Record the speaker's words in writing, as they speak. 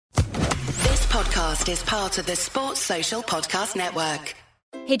podcast is part of the Sports Social Podcast Network.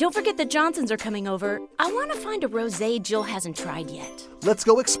 Hey, don't forget the Johnsons are coming over. I want to find a rosé Jill hasn't tried yet. Let's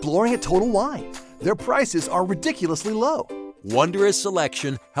go exploring at Total Wine. Their prices are ridiculously low. Wondrous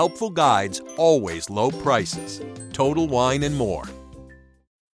selection, helpful guides, always low prices. Total Wine and more.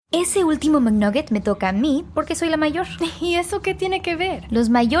 Ese último McNugget me toca a mí porque soy la mayor. ¿Y eso qué tiene que ver? Los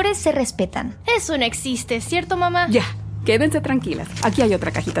mayores se respetan. Eso no existe, ¿cierto, mamá? Ya, quédense tranquilas. Aquí hay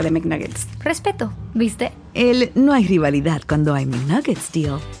otra cajita de McNuggets. Respeto, ¿viste? No hay rivalidad cuando hay McNuggets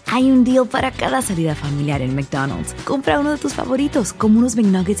deal. Hay un deal para cada salida familiar en McDonald's. Compra uno de tus favoritos, como unos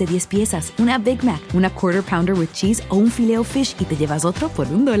McNuggets de 10 piezas, una Big Mac, una Quarter Pounder with Cheese o un Filet-O-Fish y te llevas otro por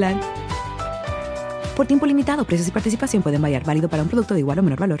 $1. Por tiempo limitado, precios y participación pueden variar. Válido para un producto de igual o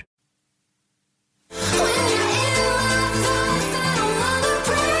menor valor.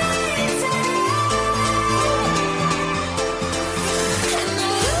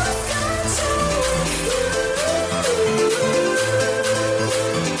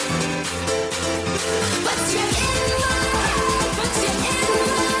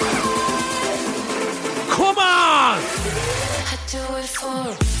 Come on!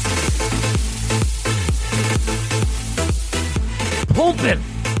 Pumping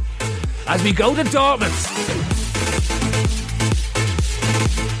as we go to Dortmund.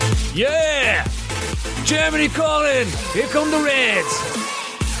 Yeah! Germany calling! Here come the Reds!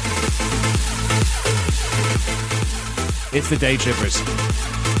 It's the Day Trippers.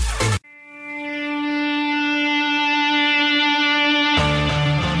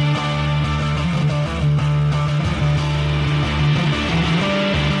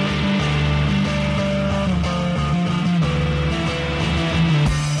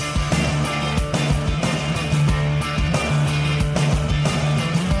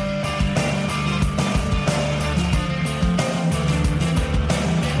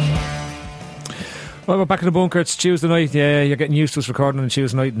 Well, we're back in the bunker. It's Tuesday night. Yeah, you're getting used to us recording on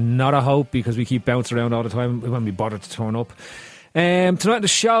Tuesday night. Not a hope because we keep bouncing around all the time. We won't be bothered to turn up. Tonight on the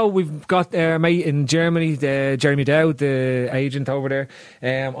show, we've got our mate in Germany, Jeremy Dowd, the agent over there,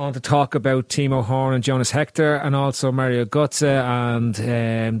 on to talk about Timo Horn and Jonas Hector, and also Mario Götze,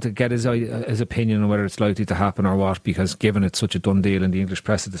 and to get his opinion on whether it's likely to happen or what, because given it's such a done deal in the English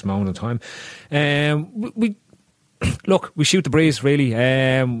press at this moment in time. We shoot the breeze, really.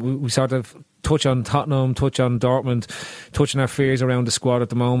 We sort of touch on Tottenham, touch on Dortmund, touching our fears around the squad at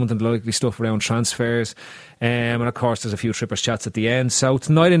the moment and the likely stuff around transfers. And of course there's a few Trippers chats at the end. So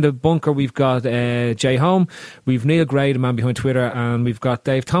tonight in the bunker we've got Jay Home, we've Neil Gray, the man behind Twitter, and we've got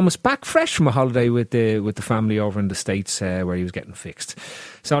Dave Thomas back fresh from a holiday with the family over in the States where he was getting fixed.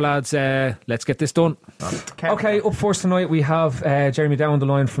 So lads, let's get this done. Okay, up first tonight we have Jeremy down the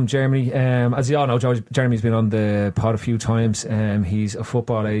line from Germany. As you all know, Jeremy's been on the pod a few times. He's a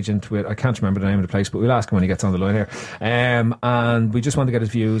football agent with, I can't remember the name of the place, but we'll ask him when he gets on the line here. And we just want to get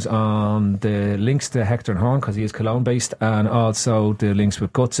his views on the links to Hector and Horn, because he is Cologne based, and also the links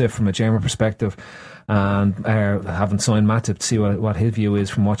with Götze from a German perspective, and having signed Matip to see what his view is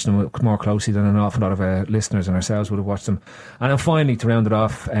from watching them more closely than an awful lot of our listeners and ourselves would have watched them. And then finally, to round it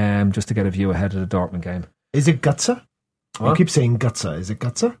off, just to get a view ahead of the Dortmund game. Is it Götze? I keep saying Götze. Is it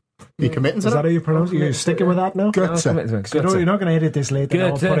Götze? Are you committing to Is that? that how you pronounce it? You're sticking with that now? Götze. You're not going to edit this later.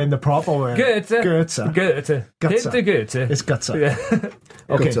 I'll put in the proper word. Götze. Götze. Hit the Götze. It's Götze. Yeah.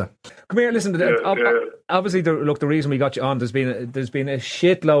 Okay. Götze. Come here, listen. Obviously, the reason we got you on, there's been a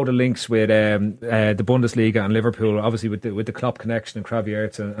shitload of links with the Bundesliga and Liverpool, obviously with the Klopp connection and Kravi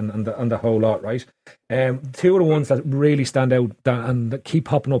Ertz and the whole lot, right? Two of the ones that really stand out and that keep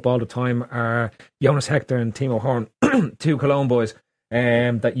popping up all the time are Jonas Hector and Timo Horn, two Cologne boys.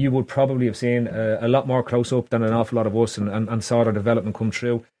 That you would probably have seen a lot more close up than an awful lot of us, and saw their development come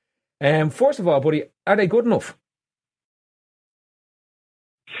through. First of all, buddy, are they good enough?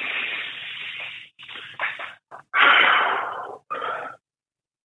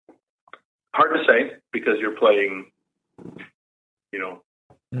 Hard to say because you're playing,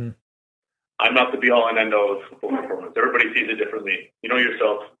 I'm not the be-all and end-all of football performance. Everybody sees it differently. You know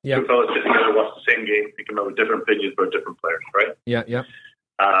yourself. Yeah. Two fellas sitting together watch the same game. You can have different opinions about different players, right? Yeah, yeah.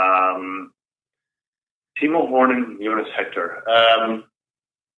 Timo Horn and Jonas Hector.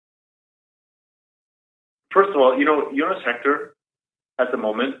 First of all, Jonas Hector, at the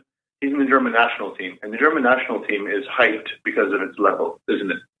moment, he's in the German national team. And the German national team is hyped because of its level,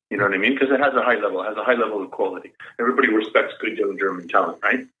 isn't it? You know what I mean? Because it has a high level, of quality. Everybody respects good young German talent,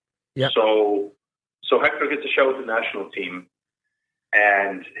 right? Yeah. So Hector gets a shout with the national team,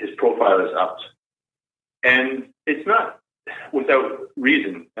 and his profile is up. And it's not without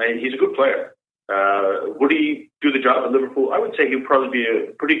reason. I mean, he's a good player. Would he do the job at Liverpool? I would say he'd probably be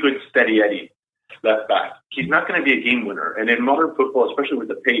a pretty good steady Eddie left back. He's not going to be a game winner. And in modern football, especially with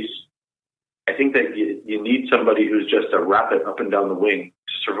the pace, I think that you need somebody who's just a rapid up and down the wing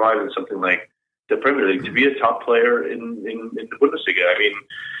to survive in something like the Premier League, to be a top player in the Bundesliga. I mean,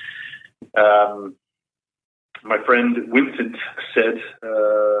 my friend Vincent said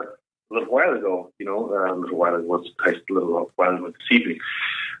a little while ago, this evening,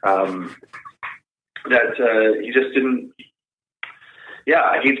 that he just didn't.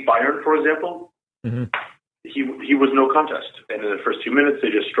 Yeah, against Bayern, for example, he was no contest. And in the first 2 minutes, they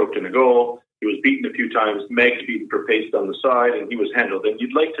just stroked in a goal. He was beaten a few times. Meg's beaten for pace down the side, and he was handled. And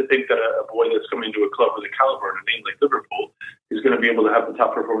you'd like to think that a boy that's coming into a club with a caliber and a name like Liverpool is going to be able to have the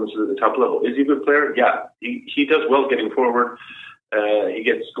top performances at the top level. Is he a good player? Yeah. He does well getting forward. He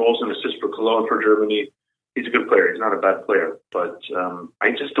gets goals and assists for Cologne for Germany. He's a good player. He's not a bad player. But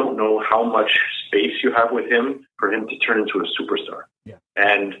I just don't know how much space you have with him for him to turn into a superstar. Yeah.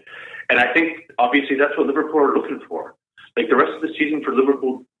 And I think, obviously, that's what Liverpool are looking for. Like, the rest of the season for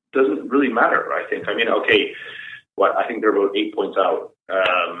Liverpool doesn't really matter, I think. I mean, okay, I think they're about 8 points out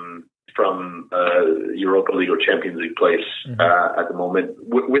from Europa League or Champions League place at the moment,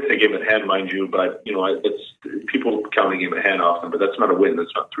 with the game at hand, mind you. But, it's people count a game at hand often, but that's not a win.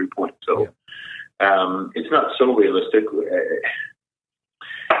 That's not 3 points. So it's not so realistic.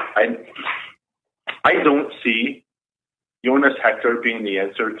 I don't see Jonas Hector being the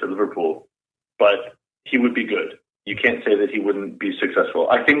answer to Liverpool, but he would be good. You can't say that he wouldn't be successful.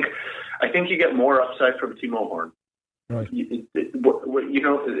 I think you get more upside from Timo Horn. Right.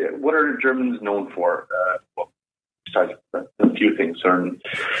 What are Germans known for? Besides a few things, are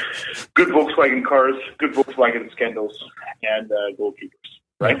good Volkswagen cars, good Volkswagen scandals, and goalkeepers.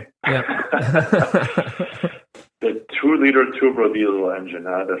 Right? Yeah. The 2-liter turbo diesel engine,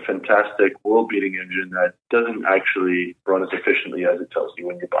 the fantastic world-beating engine that doesn't actually run as efficiently as it tells you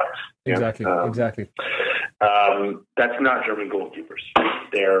when you buy it. Exactly. That's not German goalkeepers.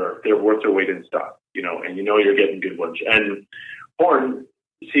 They're worth their weight in stock, and you're getting good ones. And Horn,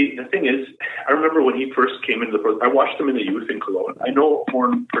 see, the thing is, I remember when he first came into I watched him in the youth in Cologne. I know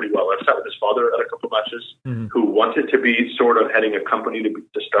Horn pretty well. I've sat with his father at a couple of matches, who wanted to be sort of heading a company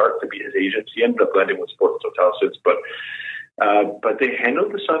to start to be his agent. He ended up landing with Sports Total since, but they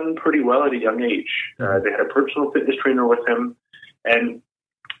handled the son pretty well at a young age. They had a personal fitness trainer with him, and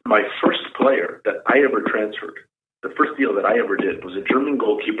my first player that I ever transferred, the first deal that I ever did, was a German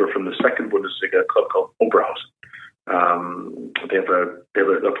goalkeeper from the second Bundesliga club called Oberhausen. They have a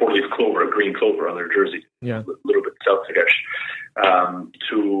 4-leaf clover, a green clover on their jersey, a little bit Celtic-ish,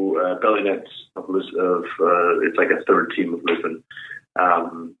 to Bellinets of it's like a third team of Lisbon.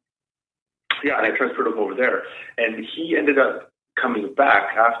 And I transferred him over there, and he ended up coming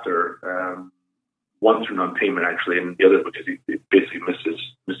back after one through non-payment actually, and the other because he basically missed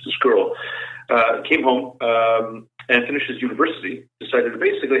his girl. Came home and finished his university. Decided to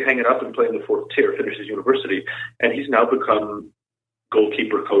basically hang it up and play in the fourth tier. Finished his university, and he's now become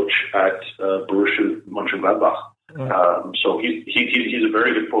goalkeeper coach at Borussia Mönchengladbach. So he's a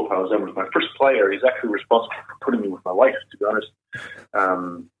very good profile. As was my first player. He's actually responsible for putting me with my wife, to be honest.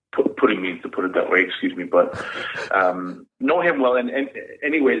 Putting me, to put it that way, excuse me, but know him well. And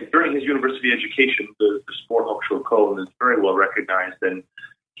anyways, during his university education, the Sporthochschule Köln is very well recognized, and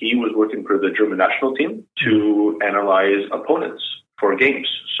he was working for the German national team to analyze opponents for games.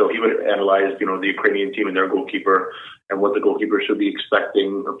 So he would analyze, the Ukrainian team and their goalkeeper, and what the goalkeeper should be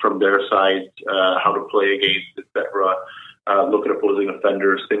expecting from their side, how to play against, etc. Look at opposing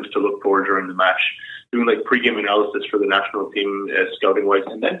offenders, things to look for during the match. Doing like pre-game analysis for the national team, scouting-wise,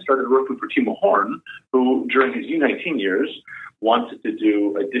 and then started working for Timo Horn, who during his U19 years wanted to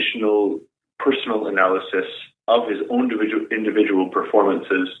do additional personal analysis of his own individual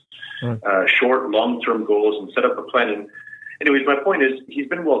performances, short, long-term goals, and set up a plan. And anyways, my point is, he's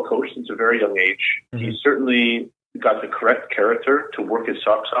been well coached since a very young age. He's certainly got the correct character to work his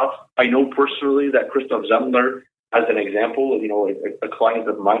socks off. I know personally that Christoph Zammler, as an example, a client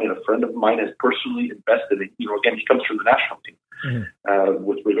of mine and a friend of mine has personally invested in, again, he comes from the national team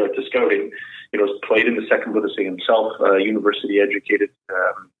with regard to scouting, has played in the second Bundesliga himself, university educated.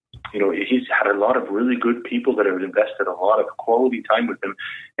 He's had a lot of really good people that have invested a lot of quality time with him.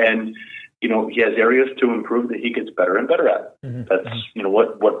 And, he has areas to improve that he gets better and better at. That's,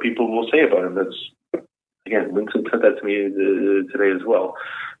 what people will say about him. That's, again, Vincent said that to me today as well.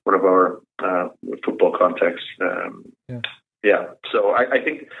 One of our football contacts. So I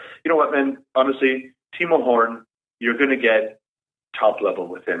think, you know what, man, honestly, Timo Horn, you're going to get top level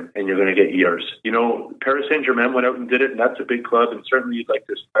with him, and you're going to get years. Paris Saint-Germain went out and did it, and that's a big club, and certainly you'd like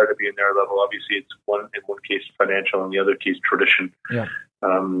to aspire to be in their level. Obviously, it's in one case financial, and the other case tradition.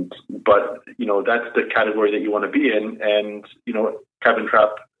 But that's the category that you want to be in, and Kevin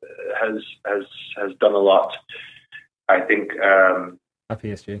Trapp has done a lot. I think at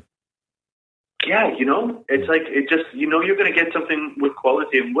PSG. Yeah, it's like it just you're going to get something with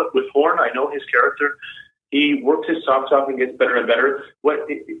quality, and with Horn, I know his character. He works his socks off and gets better and better.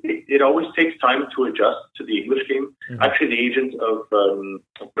 It always takes time to adjust to the English game. Mm-hmm. Actually, the agent of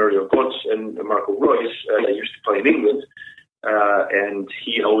Mario Götze and Marco Reus used to play in England, and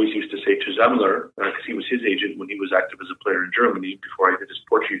he always used to say to Zemmler, because he was his agent when he was active as a player in Germany before he did his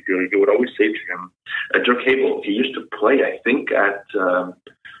Portuguese deal, he would always say to him, Dirk Habel, he used to play, I think, at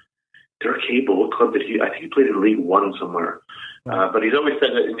Dirk Habel, what club did I think he played in League One somewhere. But he's always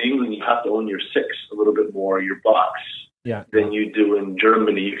said that in England you have to own your six a little bit more, your box, than you do in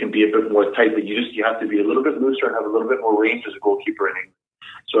Germany. You can be a bit more tight, but you have to be a little bit looser and have a little bit more range as a goalkeeper in England.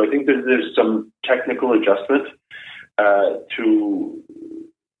 So I think there's some technical adjustment to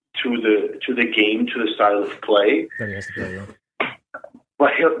the game, to the style of play. That he has to play,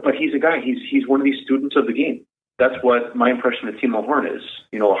 But he's a guy. He's one of these students of the game. That's what my impression of Timo Horn is.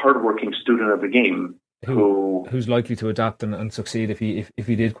 A hardworking student of the game. Who's likely to adapt and succeed if he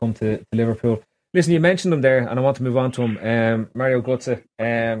did come to Liverpool. Listen, you mentioned him there, and I want to move on to him. Mario Götze.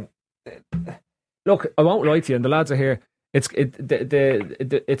 Look, I won't lie to you, and the lads are here. It's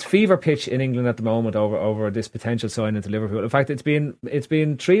fever pitch in England at the moment over this potential signing to Liverpool. In fact, it's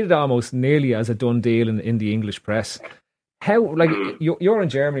been treated almost nearly as a done deal in the English press. How you're in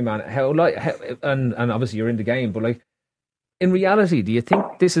Germany, man? And obviously you're in the game, but in reality, do you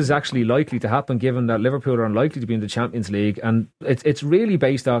think this is actually likely to happen, given that Liverpool are unlikely to be in the Champions League? And it's really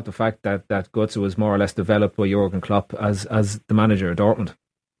based off the fact that Götze was more or less developed by Jurgen Klopp as the manager of Dortmund.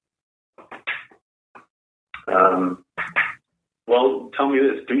 Well, tell me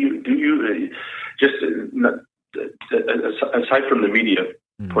this: do you just aside from the media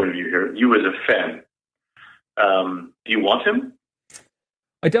point of view here, you as a fan, do you want him?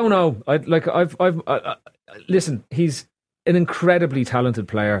 I don't know. Listen, he's an incredibly talented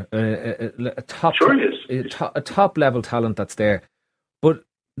player, a top level talent that's there. But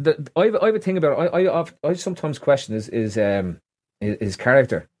I have a thing about it. I sometimes question his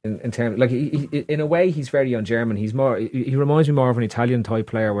character in terms, he, in a way he's very un-German. He reminds me more of an Italian type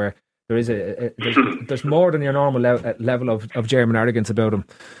player where there is there's more than your normal level of German arrogance about him.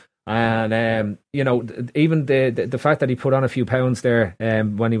 And even the fact that he put on a few pounds there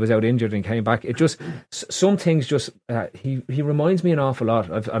when he was out injured and came back, it just some things just he reminds me an awful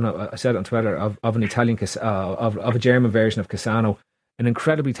lot I said it on Twitter of an Italian of a German version of Cassano, an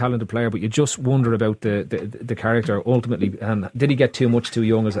incredibly talented player, but you just wonder about the character ultimately, and did he get too much too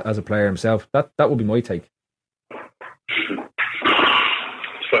young as a player himself? That would be my take. It's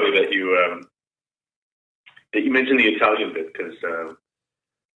funny that you mentioned the Italian bit, because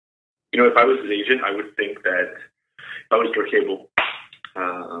if I was his agent, I would think that if I was Dirk Habel,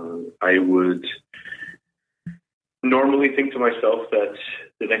 I would normally think to myself that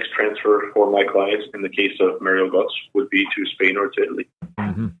the next transfer for my clients, in the case of Mario Götze, would be to Spain or to Italy.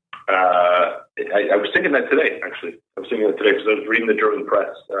 Mm-hmm. I was thinking that today, actually. I was thinking that today because I was reading the German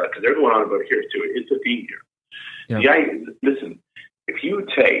press, because they're going on about it here too. It's a theme here. Yeah. Listen, if you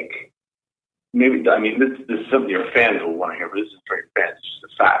take... Maybe, this is something your fans will want to hear, but this is for your fans. It's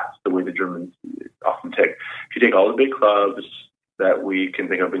just a fact, the way the Germans often take. If you take all the big clubs that we can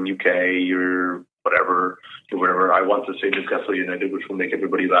think of in UK, or whatever, I want to say Newcastle United, which will make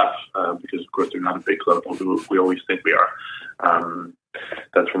everybody laugh, because of course they're not a big club, although we always think we are.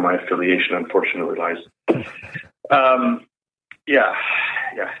 That's where my affiliation, unfortunately, lies. Yeah,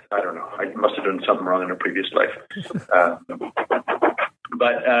 I don't know. I must have done something wrong in a previous life.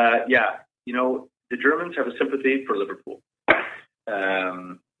 The Germans have a sympathy for Liverpool.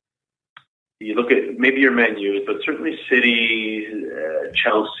 You look at maybe your Man U's, but certainly City,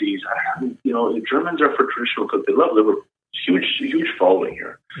 Chelsea's. The Germans are for traditional clubs. They love Liverpool. Huge following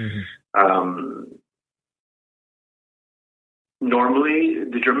here. Mm-hmm. Normally,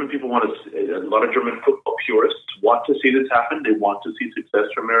 the German people a lot of German football purists want to see this happen. They want to see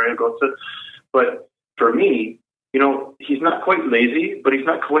success from Mario Götze. But for me, he's not quite lazy, but he's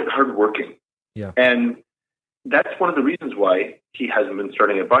not quite hardworking. Yeah. And that's one of the reasons why he hasn't been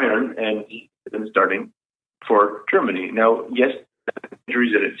starting at Bayern and he's been starting for Germany. Now, yes,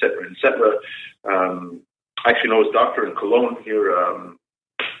 injuries and et cetera. I actually know his doctor in Cologne here.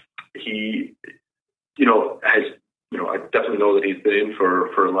 He, has, I definitely know that he's been in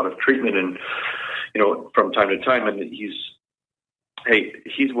for a lot of treatment and, from time to time, and he's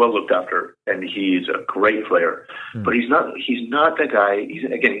well looked after, and he's a great player. Mm. But he's not the guy. He's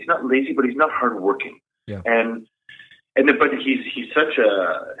not lazy, but he's not hardworking. Yeah. And but he's such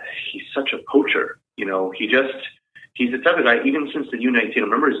a poacher. You know, he's the type of guy. Even since the U19, I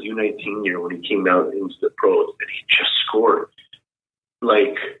remember his U19 year when he came out into the pros, and he just scored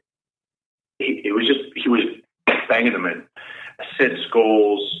like he was banging them in assists,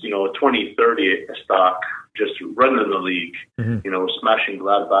 goals. You know, 20, 30 a stock, just running the league. You know, smashing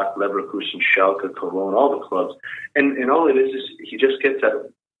Gladbach, Leverkusen, Schalke, Cologne, all the clubs, and all it is he just gets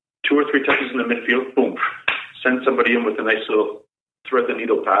that 2 or 3 touches in the midfield, boom, send somebody in with a nice little thread the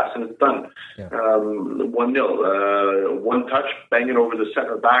needle pass, and it's done. 1-0, one touch, banging over the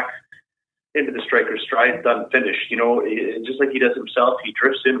center back into the striker's stride, done, finished. You know, just like he does himself, he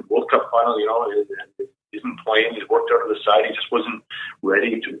drifts in. World Cup final, you know, isn't playing. He's worked out of the side. He just wasn't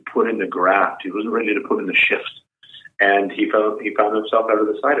ready to put in the graft. He wasn't ready to put in the shift. And he found himself out of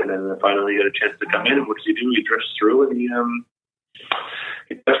the side, and then finally got a chance to come in. And what does he do? He drifts through, and he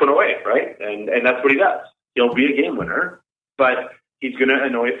just went away, right? And that's what he does. He'll be a game winner, but he's going to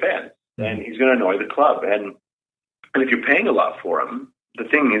annoy fans, and he's going to annoy the club. And if you're paying a lot for him, the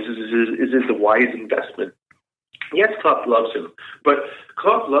thing is the wise investment. Yes, Klopp loves him, but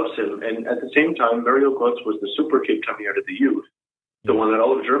Klopp loves him, and at the same time, Mario Götze was the super kid coming out of the youth, the one that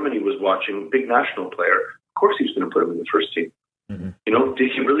all of Germany was watching, big national player. Of course he was going to put him in the first team. You know,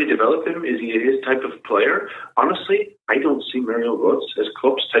 did he really develop him? Is he his type of player? Honestly, I don't see Mario Götze as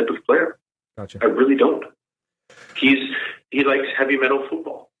Klopp's type of player. Gotcha. I really don't. He likes heavy metal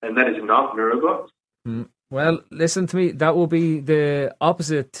football, and that is not Mario Götze. Well, listen to me. That will be the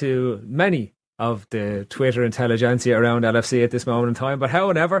opposite to many of the Twitter intelligentsia around LFC at this moment in time. But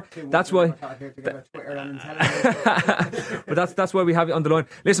however, that's why. But that's why we have you on the line.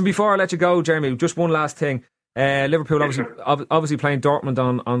 Listen, before I let you go, Jeremy, just one last thing. Liverpool obviously playing Dortmund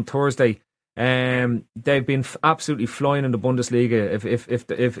on Thursday. They've been absolutely flying in the Bundesliga.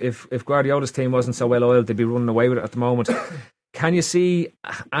 If Guardiola's team wasn't so well oiled, they'd be running away with it at the moment. Can you see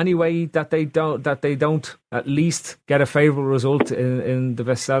any way that they don't at least get a favourable result in the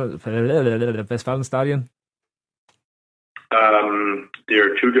Westfalenstadion? There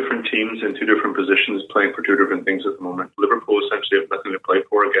are 2 different teams in 2 different positions playing for 2 different things at the moment. Liverpool essentially have nothing to play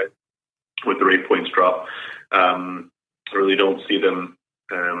for again with their 8 points drop. I really don't see them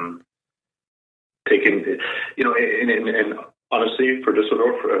taking, you know, and honestly, for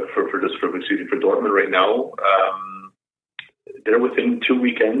Düsseldorf, for Dortmund right now, they're within 2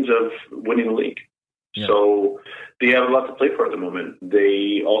 weekends of winning the league. Yeah. So they have a lot to play for at the moment.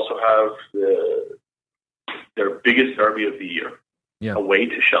 They also have their biggest derby of the year away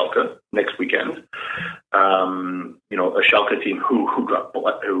to Schalke next weekend. You know, a Schalke team who got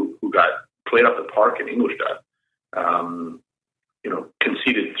played off the park in Ingolstadt. You know,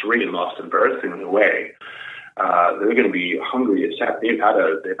 conceded 3 and lost embarrassingly away. They're going to be hungry as heck. They've had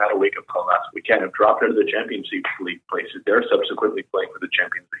a wake up call last weekend. Have dropped out of the Champions League places. They're subsequently playing for the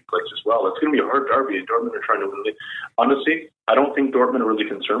Champions League place as well. It's going to be a hard derby, and Dortmund are trying to win it. Honestly, I don't think Dortmund are really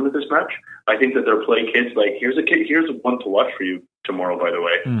concerned with this match. I think that they'll play kids like here's one to watch for you tomorrow. By the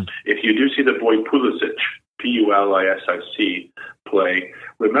way, if you do see the boy Pulisic, Pulisic, play,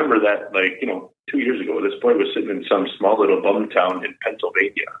 remember that 2 years ago, this boy was sitting in some small little bum town in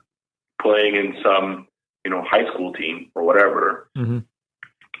Pennsylvania, playing in some high school team or whatever.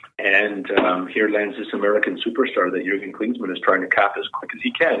 And here lands this American superstar that Jurgen Klinsmann is trying to cap as quick as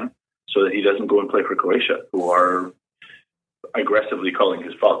he can so that he doesn't go and play for Croatia, who are aggressively calling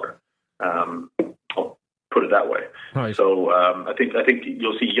his father. I'll put it that way. Right. So I think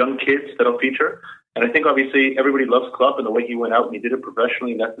you'll see young kids that'll feature. And I think obviously everybody loves Klopp and the way he went out and he did it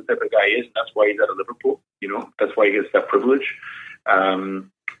professionally, and that's the type of guy he is, and that's why he's out of Liverpool. That's why he gets that privilege.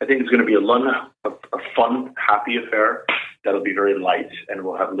 I think it's going to be a fun, happy affair that'll be very light and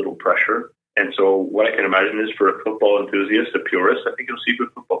will have little pressure. And so what I can imagine is for a football enthusiast, a purist, I think you'll see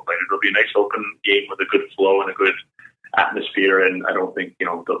good football played. It'll be a nice open game with a good flow and a good atmosphere, and I don't think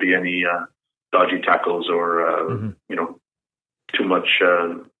there'll be any dodgy tackles or too much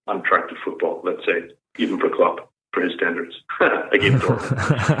unattractive football, let's say, even for Klopp, for his standards. Against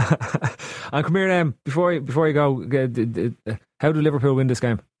Dortmund. And come here, before you go, how do Liverpool win this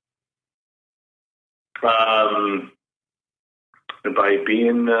game? By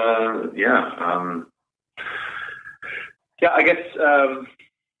being, I guess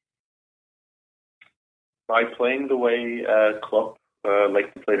by playing the way Klopp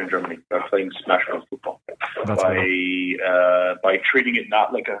like to play in Germany, playing smash mouth football. By treating it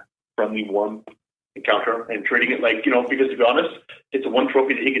not like a friendly one encounter and treating it like, because to be honest, it's one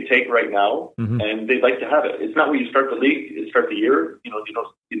trophy that he could take right now, and they'd like to have it. It's not when you start the league, start the year,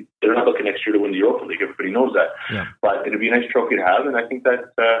 they're not looking next year to win the Europa League. Everybody knows that. Yeah. But it'd be a nice trophy to have, and I think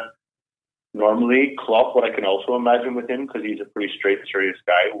that normally Klopp, what I can also imagine with him, because he's a pretty straight, serious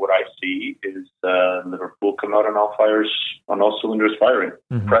guy, what I see is Liverpool come out on all cylinders firing,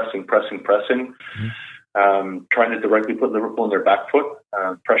 pressing, trying to directly put Liverpool on their back foot,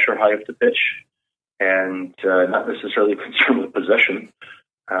 pressure high up the pitch, and not necessarily concerned with possession,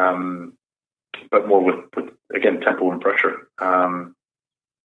 but more with again, tempo and pressure. I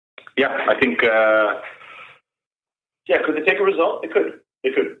think, could they take a result? They could,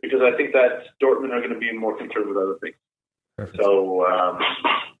 because I think that Dortmund are going to be more concerned with other things. Perfect. So,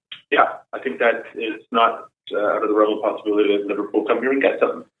 I think that it's not out of the realm of possibility that Liverpool come here and get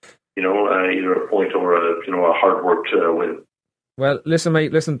something. Either a point or a hard-worked win. Well, listen,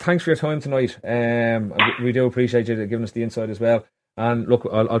 mate. Thanks for your time tonight. We do appreciate you giving us the insight as well. And look,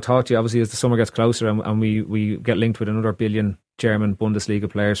 I'll talk to you obviously as the summer gets closer, and we get linked with another billion German Bundesliga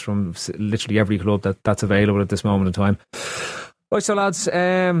players from literally every club that's available at this moment in time. Right, so lads,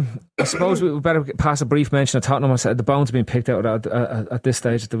 I suppose we better pass a brief mention of Tottenham. I said the bones have been picked out at this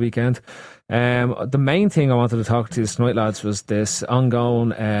stage of the weekend. The main thing I wanted to talk to you tonight, lads, was this ongoing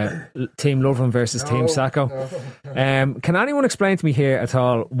Team Lovren versus Team Sacco. Can anyone explain to me here at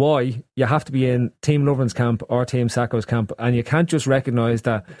all why you have to be in Team Lovren's camp or Team Sacco's camp, and you can't just recognise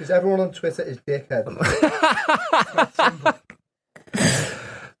that? Because everyone on Twitter is dickhead.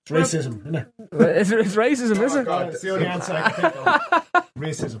 It's racism, isn't it? It's racism, isn't it? God, it's the only answer I can think of.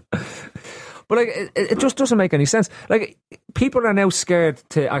 Racism. But it just doesn't make any sense. People are now scared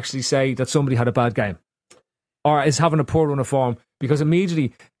to actually say that somebody had a bad game or is having a poor run of form, because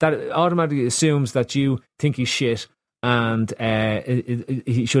immediately that automatically assumes that you think he's shit and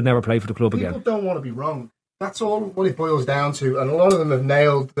he should never play for the club again. People don't want to be wrong. That's all what it boils down to, and a lot of them have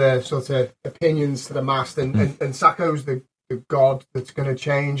nailed their sort of opinions to the mast, and Sacco's the god that's going to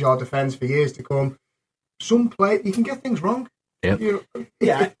change our defence for years to come. Some play, you can get things wrong. Yep.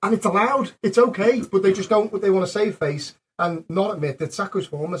 And it's allowed. It's okay, but they just don't. They want to save face and not admit that Sacco's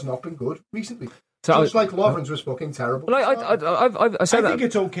form has not been good recently. So just like Lovren's was fucking terrible. I think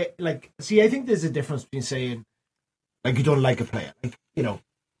it's okay. I think there's a difference between saying you don't like a player,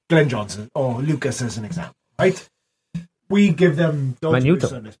 Glenn Johnson or Lucas as an example, right? We give them those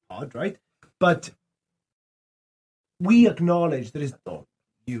boosts on this pod, right? But we acknowledge that it's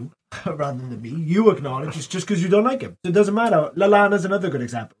you rather than me. You acknowledge it's just because you don't like him. So it doesn't matter. Lallana's another good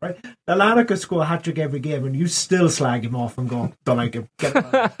example, right? Lallana could score a hat-trick every game and you still slag him off and go, don't like him. Get him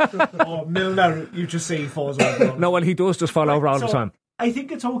out. Or Milner, you just say he falls over. No, well, he does just fall over all the time. I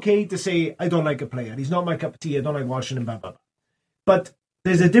think it's okay to say, I don't like a player. He's not my cup of tea. I don't like watching him, blah, blah, blah. But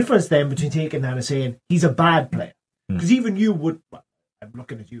there's a difference then between taking that and saying he's a bad player. Because even you would... I'm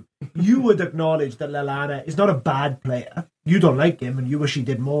looking at you. You would acknowledge that Lallana is not a bad player. You don't like him and you wish he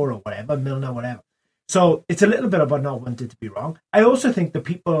did more or whatever, Milner, whatever. So it's a little bit about not wanting to be wrong. I also think that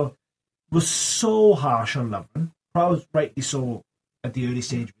people were so harsh on Lovren, probably rightly so at the early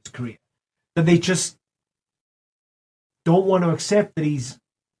stage of his career, that they just don't want to accept that he's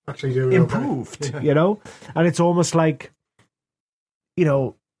actually doing improved, And it's almost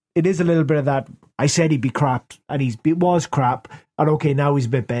it is a little bit of that. I said he'd be crap, and he was crap, and okay, now he's a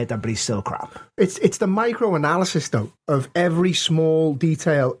bit better, but he's still crap. It's the micro-analysis, though, of every small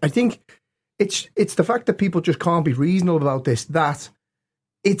detail. I think it's the fact that people just can't be reasonable about this, that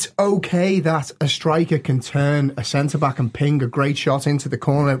it's okay that a striker can turn a centre-back and ping a great shot into the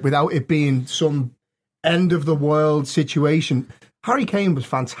corner without it being some end-of-the-world situation. Harry Kane was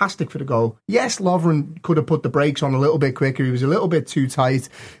fantastic for the goal. Yes, Lovren could have put the brakes on a little bit quicker. He was a little bit too tight.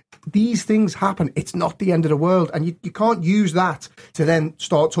 These things happen. It's not the end of the world. And you can't use that to then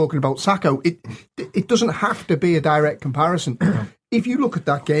start talking about Sacco. It doesn't have to be a direct comparison. If you look at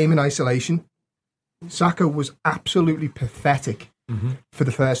that game in isolation, Sacco was absolutely pathetic for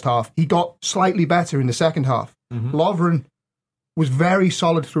the first half. He got slightly better in the second half. Lovren was very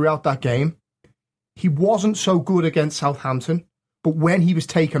solid throughout that game. He wasn't so good against Southampton. But when he was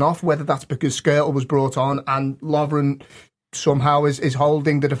taken off, whether that's because Skrtel was brought on and Lovren somehow is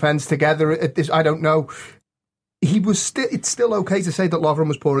holding the defence together at this, I don't know. It's still okay to say that Lovren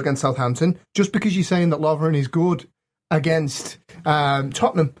was poor against Southampton. Just because you're saying that Lovren is good against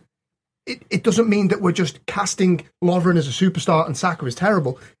Tottenham, it doesn't mean that we're just casting Lovren as a superstar and Saka is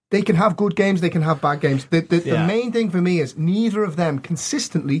terrible. They can have good games, they can have bad games. The main thing for me is neither of them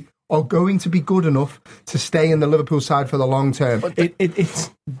consistently are going to be good enough to stay in the Liverpool side for the long term. But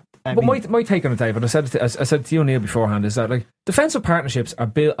my take on it, David, I said to you, Neil, beforehand, is that defensive partnerships are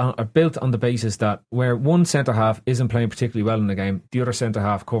built on the basis that where one centre half isn't playing particularly well in the game, the other centre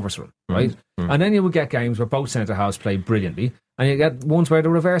half covers for him, right? And then you will get games where both centre halves play brilliantly, and you get ones where the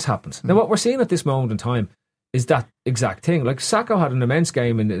reverse happens. Now, what we're seeing at this moment in time is that exact thing. Like Sacco had an immense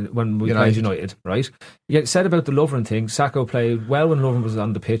game when we played United, right? You said about the Lovren thing. Sacco played well when Lovren was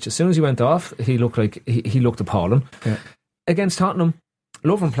on the pitch. As soon as he went off, he looked like he looked appalling. Yeah. Against Tottenham,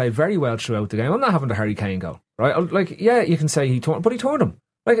 Lovren played very well throughout the game. I'm not having the Harry Kane go, right? Like, yeah, you can say he turned, but he turned him.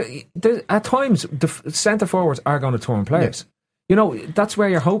 Like, at times, the centre forwards are going to turn players. Yeah. You know, that's where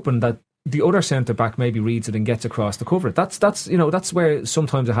you're hoping that the other centre back maybe reads it and gets across to cover it. That's where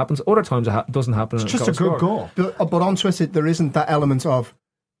sometimes it happens. Other times it doesn't happen. It's just a good goal. But on Twitter, there isn't that element of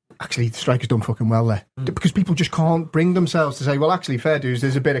actually the striker's done fucking well there, because people just can't bring themselves to say, well, actually, fair dues,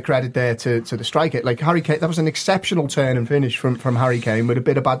 there's a bit of credit there to the striker. Like Harry Kane, that was an exceptional turn and finish from Harry Kane with a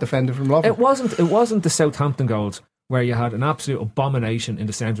bit of bad defender from Lovren. It wasn't the Southampton goals where you had an absolute abomination in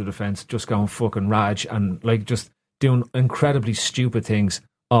the centre of defence, just going fucking rage and like just doing incredibly stupid things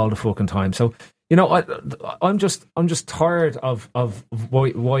all the fucking time. So, you know, I'm just tired of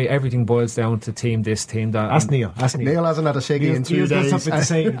why everything boils down to team this, team that. Ask Neil. Neil hasn't had a ciggy in 2 days.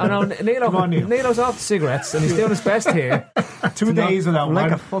 I know Neil's off the cigarettes and he's doing his best here. 2 days without one.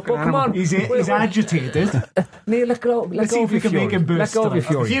 Like a fucking come on, he's agitated. Neil, let go of your fury. Let go of your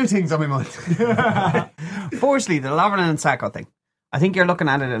fury. A few things on my mind. Firstly, the Lovren and Sacco thing. I think you're looking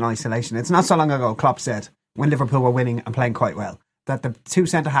at it in isolation. It's not so long ago Klopp said, when Liverpool were winning and playing quite well, that the two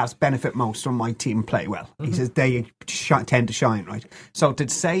centre-halves benefit most from my team play well. He says they tend to shine, right? So to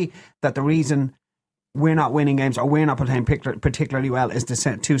say that the reason we're not winning games or we're not playing particularly well is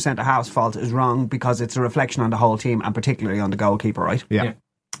the two centre-halves' fault is wrong, because it's a reflection on the whole team and particularly on the goalkeeper, right? Yeah.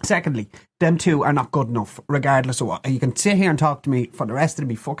 Secondly, them two are not good enough, regardless of what. You can sit here and talk to me for the rest of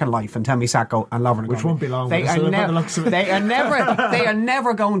my fucking life and tell me Sacco and Lovren, which won't be long. They are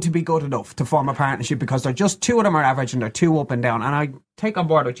never going to be good enough to form a partnership, because they're just two of them are average and they're two up and down. And I take on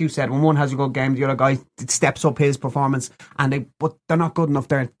board what you said. When one has a good game, the other guy steps up his performance, but they're not good enough.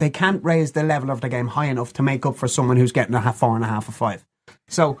 They can't raise the level of the game high enough to make up for someone who's getting a 4.5 or 5.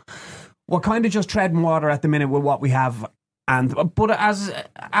 So we're kind of just treading water at the minute with what we have. But as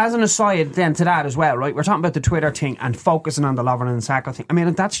an aside then to that as well, right, we're talking about the Twitter thing and focusing on the Lovren and Sacco thing. I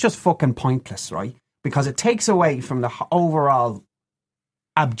mean, that's just fucking pointless, right? Because it takes away from the overall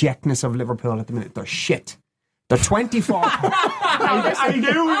abjectness of Liverpool at the minute. They're shit. They're 24 points. I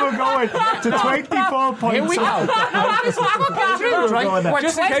knew we were going to 24 points. Here we go.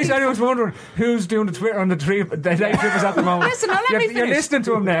 Just in case anyone's wondering who's doing the Twitter on the day trippers at the moment. Listen, let me finish. You're listening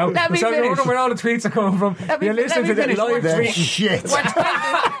to him now. Let me so finish. you're wondering where all the tweets are coming from. You're listening to the live tweeting. Shit.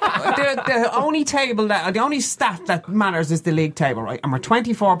 The only stat that matters is the league table, right? And we're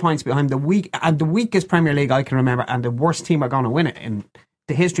 24 points behind the weakest Premier League I can remember, and the worst team are going to win it in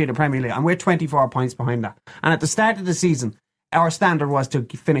the history of the Premier League, and we're 24 points behind that. And at the start of the season, our standard was to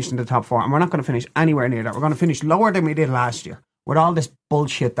finish in the top 4, and we're not going to finish anywhere near that. We're going to finish lower than we did last year, with all this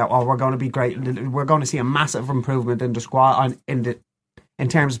bullshit that we're going to be great. We're going to see a massive improvement in the squad in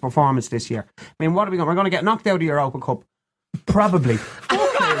terms of performance this year. I mean, what are we going? We're going to get knocked out of the Europa Cup, probably.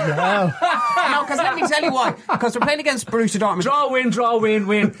 No, because let me tell you why. Because we're playing against Borussia Dortmund. Draw,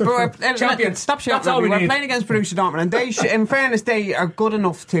 win. Champions. Stop shouting. We're playing against Borussia Dortmund, and they, in fairness, they are good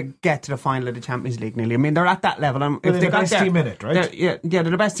enough to get to the final of the Champions League. Nearly. I mean, they're at that level. And if they're the best team in it, right? They're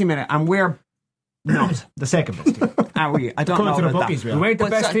the best team in it, and we're not the second best team. Are we? I don't know about that. We weren't the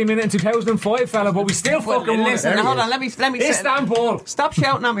best team in it in 2005, fella, but we still fucking won. Listen, hold on. Let me. Istanbul. Stop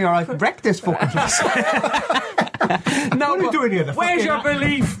shouting at me, or I'll wreck this fucking place. No, what are you doing here? Where's your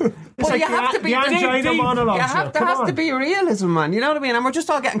belief? Well, you have to be there has to be realism, man. You know what I mean? And we're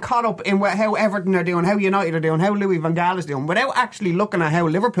just all getting caught up in how Everton are doing, how United are doing, how Louis van Gaal is doing, without actually looking at how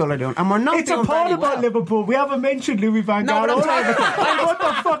Liverpool are doing. And we're not. It's a part about Liverpool. We haven't mentioned Louis van Gaal. What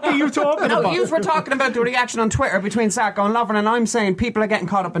the fuck are you talking about? No, you were talking about the reaction on Twitter between Sacco and Lovren, and I'm saying people are getting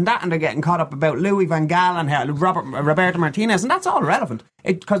caught up in that, and they're getting caught up about Louis van Gaal and how Roberto Martinez, and that's all relevant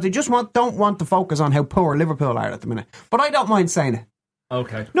because they just don't want to focus on how poor Liverpool are at the minute. But I don't mind saying it.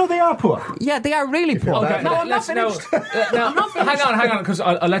 Okay. No, they are poor. Yeah, they are really poor. Okay, no, I'm not finished. I'm not finished. Hang on, because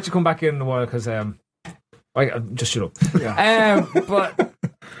I'll let you come back in a while, because I just shut up. Yeah. But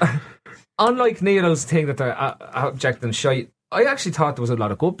unlike Neil's thing that they're objecting shite, I actually thought there was a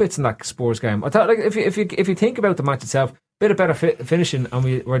lot of good bits in that Spurs game. I thought, like, if you think about the match itself, bit of better finishing, and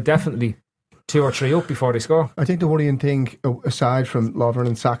we were definitely 2 or 3 up before they score. I think the worrying thing, aside from Lovren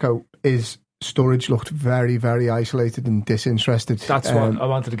and Sacco, is Sturridge looked very, very isolated and disinterested. That's what I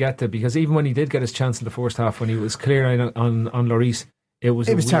wanted to get to, because even when he did get his chance in the first half, when he was clearing on Lloris, it was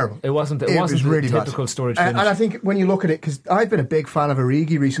terrible. It wasn't really the typical Sturridge finish. And I think when you look at it, because I've been a big fan of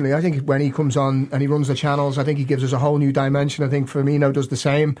Origi recently, I think when he comes on and he runs the channels, I think he gives us a whole new dimension. I think Firmino does the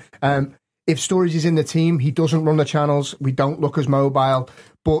same. If Sturridge is in the team, he doesn't run the channels. We don't look as mobile,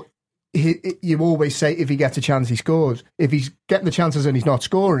 but you always say if he gets a chance, he scores. If he's getting the chances and he's not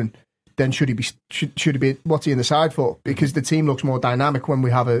scoring, then should he be what's he in the side for? Because the team looks more dynamic when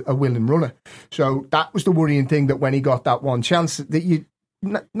we have a willing runner. So that was the worrying thing, that when he got that one chance, that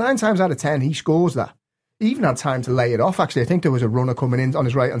 9 times out of 10 he scores that. He even had time to lay it off, actually. I think there was a runner coming in on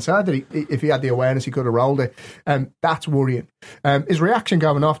his right-hand side that if he had the awareness, he could have rolled it. That's worrying. His reaction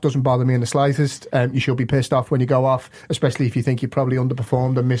going off doesn't bother me in the slightest. You should be pissed off when you go off, especially if you think you probably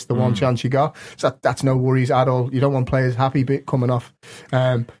underperformed and missed the one chance you got. So that's no worries at all. You don't want players happy bit coming off.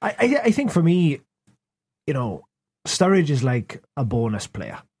 I think for me, Sturridge is like a bonus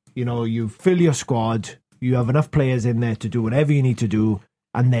player. You fill your squad, you have enough players in there to do whatever you need to do,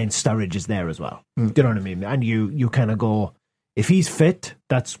 and then Sturridge is there as well. Do you know what I mean? And you kind of go, if he's fit,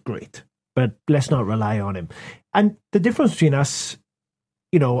 that's great, but let's not rely on him. And the difference between us,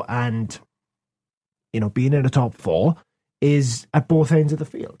 and being in the top 4 is at both ends of the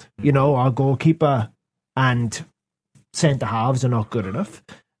field. Our goalkeeper and centre halves are not good enough,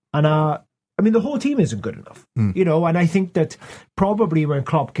 and the whole team isn't good enough. And I think that probably when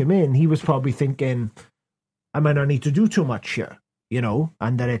Klopp came in, he was probably thinking, I might not need to do too much here.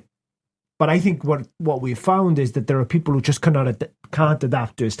 And that but I think what we've found is that there are people who just can't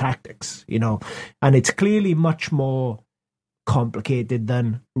adapt to his tactics, and it's clearly much more complicated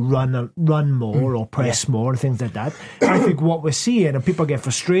than run more or press more and things like that. I think what we're seeing, and people get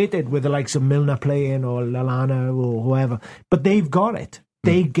frustrated with the likes of Milner playing or Lallana or whoever, but they've got it.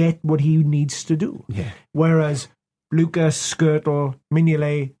 They get what he needs to do. Yeah. Whereas Lucas, Skrtel,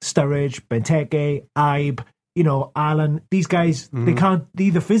 Mignolet, Sturridge, Benteke, Ibe, Allen, these guys, they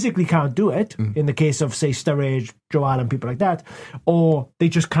either physically can't do it, in the case of, say, Sturridge, Joe Allen, people like that, or they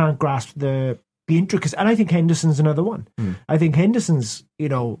just can't grasp the intricacies. And I think Henderson's another one. I think Henderson's,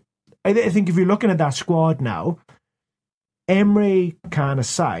 I think if you're looking at that squad now, Emre Can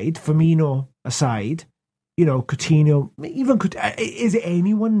aside, Firmino aside, Coutinho, is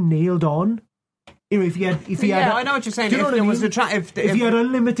anyone nailed on? If you had, I know what you're saying. If you had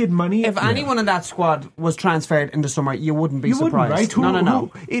unlimited money, if anyone in that squad was transferred in the summer, you wouldn't be surprised. Right? No.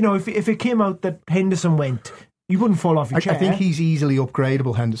 If it came out that Henderson went, you wouldn't fall off your chair. I think he's easily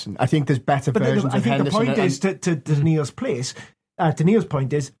upgradable, Henderson. I think there's better versions of Henderson. I think the point is, to Neil's place, to Neil's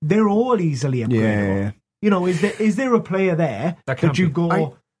point is, they're all easily upgradable. Yeah. Is there a player there that you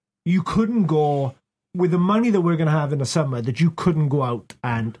go, you couldn't go, with the money that we're going to have in the summer, that you couldn't go out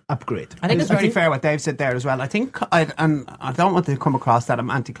and upgrade? I think it's very fair what Dave said there as well. I think, and I don't want to come across that I'm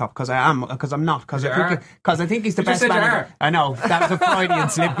anti-Klopp, because I'm not, because I think he's the best manager. I know, that was a Freudian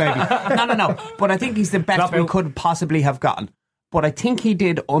slip, baby. No, but I think he's the best we could possibly have gotten. But I think he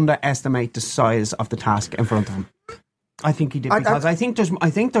did underestimate the size of the task in front of him. I think he did, because I think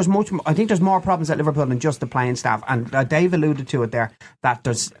there's more problems at Liverpool than just the playing staff, and Dave alluded to it there, that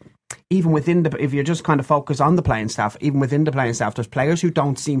there's, even within if you just kind of focus on the playing staff, even within the playing staff, there's players who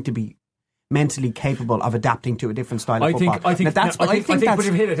don't seem to be mentally capable of adapting to a different style of football. I think but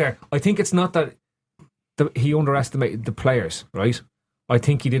you've hit it there. I think it's not that he underestimated the players, right? I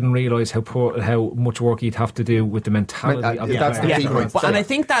think he didn't realise how much work he'd have to do with the mentality of the players. And I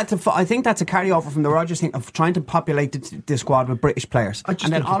think that's a carryover from the Rodgers thing of trying to populate the squad with British players,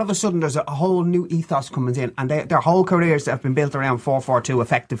 and then all of a sudden there's a whole new ethos coming in, and their whole careers have been built around 4-4-2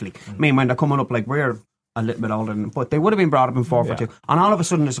 effectively. I mean, when they're coming up, like, we're a little bit older, but they would have been brought up in 4-4-2, and all of a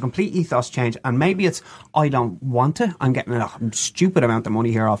sudden there's a complete ethos change, and maybe it's, I don't want to, I'm getting a stupid amount of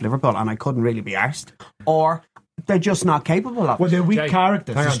money here off Liverpool and I couldn't really be arsed, or they're just not capable of it. Well, they're weak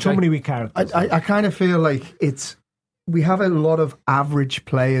characters. There's too many weak characters. I kind of feel like we have a lot of average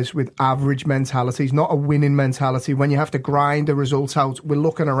players with average mentalities, not a winning mentality. When you have to grind the results out, we're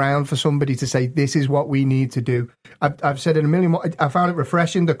looking around for somebody to say, this is what we need to do. I've said it a million. I found it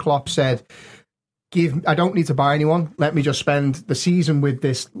refreshing that Klopp said, I don't need to buy anyone. Let me just spend the season with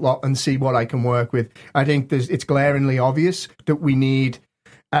this lot and see what I can work with. I think it's glaringly obvious that we need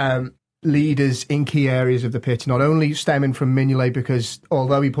leaders in key areas of the pitch, not only stemming from Mignolet, because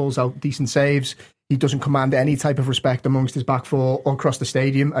although he pulls out decent saves, he doesn't command any type of respect amongst his back four or across the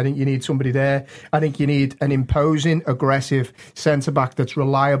stadium. I think you need somebody there. I think you need an imposing, aggressive centre-back that's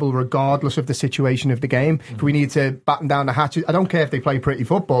reliable regardless of the situation of the game. Mm-hmm. If we need to batten down the hatches, I don't care if they play pretty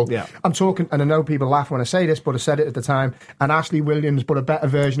football. Yeah. I'm talking, and I know people laugh when I say this, but I said it at the time, and Ashley Williams, but a better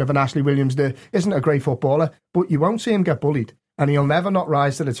version of an Ashley Williams that isn't a great footballer, but you won't see him get bullied. And he'll never not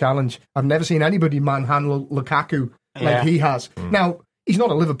rise to the challenge. I've never seen anybody manhandle Lukaku like he has. Now, he's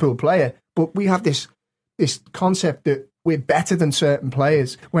not a Liverpool player, but we have this concept that we're better than certain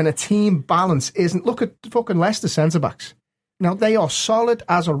players when a team balance isn't. Look at fucking Leicester centre-backs. Now, they are solid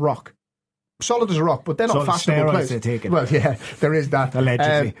as a rock. solid as a rock, but they're not fashionable steroids players. they're taking. Well, yeah, there is that.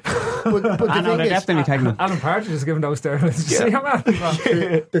 Allegedly. But the I know thing they're is, definitely taking them. Alan Partridge is giving those steroids. Did you see him,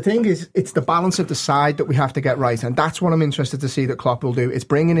 man? the thing is, it's the balance of the side that we have to get right, and that's what I'm interested to see that Klopp will do. It's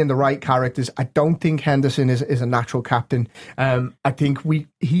bringing in the right characters. I don't think Henderson is a natural captain. I think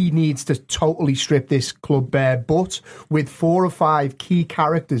he needs to totally strip this club bare, but with 4 or 5 key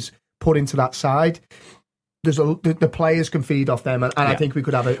characters put into that side, the players can feed off them, and I think we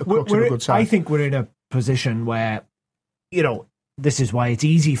could have a crux of a good side. I think we're in a position where, this is why it's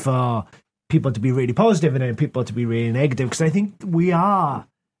easy for people to be really positive and then people to be really negative, because I think we are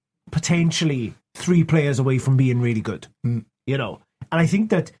potentially 3 players away from being really good. And I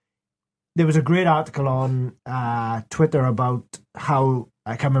think that there was a great article on Twitter about how,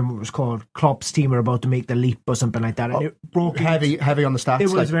 I can't remember what it was called, Klopp's team are about to make the leap or something like that. And it broke heavy on the stats. It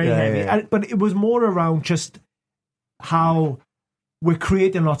was very heavy. Yeah. But it was more around just how we're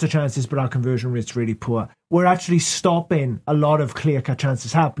creating lots of chances, but our conversion rate's really poor. We're actually stopping a lot of clear-cut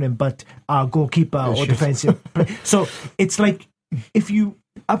chances happening, but our goalkeeper or defensive... So it's like, if you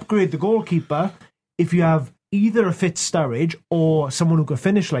upgrade the goalkeeper, if you have either a fit Sturridge or someone who can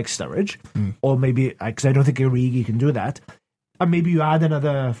finish like Sturridge, or maybe, because I don't think Origi can do that, and maybe you add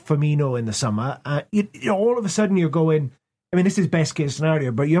another Firmino in the summer, all of a sudden you're going... I mean, this is best case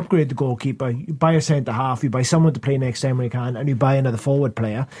scenario, but you upgrade the goalkeeper, you buy a centre half, you buy someone to play next time when you can, and you buy another forward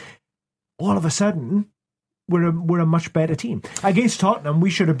player. All of a sudden, we're a much better team. Against Tottenham, we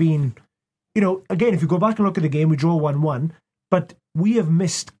should have been, again, if you go back and look at the game, we draw 1-1, but we have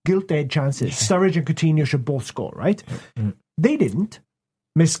missed gilt-edged chances. Yeah. Sturridge and Coutinho should both score, right? They didn't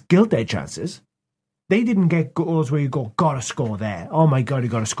miss gilt-edged chances. They didn't get goals where you go, gotta score there. Oh my God, you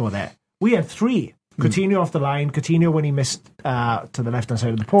gotta score there. We had 3. Coutinho off the line, Coutinho when he missed to the left-hand side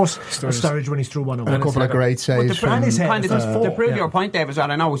of the post, Sturridge when he's through one and a couple of great saves. To prove your point, Dave, as well,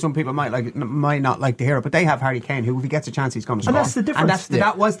 I know some people might not like to hear it, but they have Harry Kane, who if he gets a chance, he's going to score. And that's the difference.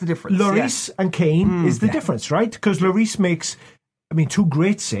 That was the difference. Lloris and Kane is the difference, right? Because Lloris makes, 2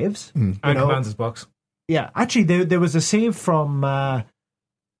 great saves. And commands his box. Yeah, actually, there was a save from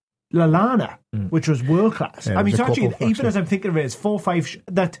Lallana, which was world class. Yeah, even as I'm thinking of it, it's 4-5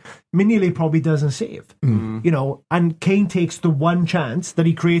 that Mignolet probably doesn't save. And Kane takes the one chance that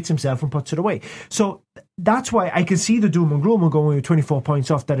he creates himself and puts it away. So that's why I can see the doom and gloom and going with 24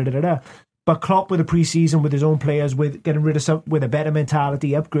 points off. But Klopp with a pre-season with his own players, with getting rid of some, with a better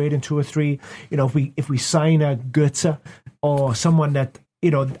mentality, upgrading 2 or 3. If we sign a Götze or someone that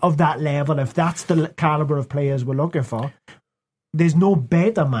of that level, if that's the caliber of players we're looking for, there's no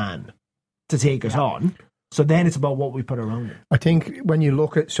better man to take us on. So then it's about what we put around it. I think when you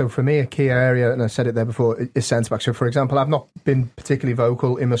look at, so for me, a key area, and I said it there before, is centre-back. So for example, I've not been particularly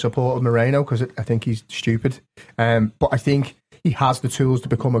vocal in my support of Moreno because I think he's stupid. But I think he has the tools to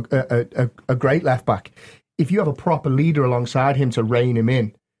become a great left-back. If you have a proper leader alongside him to rein him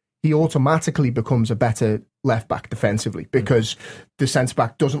in, he automatically becomes a better left-back defensively because the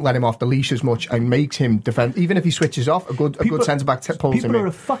centre-back doesn't let him off the leash as much and makes him defend. Even if he switches off, a good centre-back pulls him in. People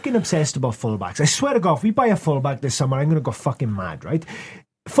are fucking obsessed about full-backs. I swear to God, if we buy a full-back this summer, I'm going to go fucking mad, right?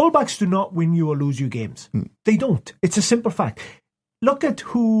 Full-backs do not win you or lose you games. They don't. It's a simple fact. Look at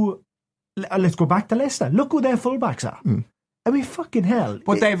who... Let's go back to Leicester. Look who their full-backs are. Fucking hell.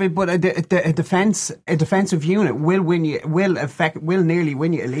 But David, a defensive unit will nearly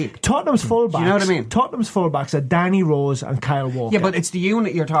win you a league. Tottenham's fullbacks. Do you know what I mean? Tottenham's fullbacks are Danny Rose and Kyle Walker. Yeah, but it's the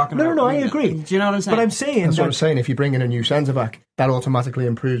unit you're talking about. No, I agree. Do you know what I'm saying? But I'm saying that's what I'm saying. If you bring in a new centre back, that automatically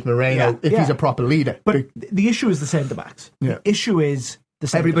improves Moreno if he's a proper leader. But the issue is the centre backs. Yeah. The issue is the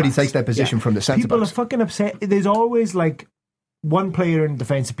centre Everybody backs. takes their position from the centre backs. People are fucking upset. There's always like one player in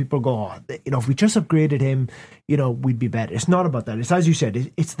defence that people go, if we just upgraded him, we'd be better. It's not about that. It's, as you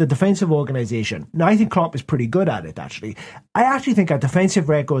said, it's the defensive organisation. Now, I think Klopp is pretty good at it, actually. I actually think our defensive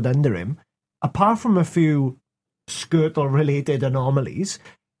record under him, apart from a few Skirtle-related anomalies,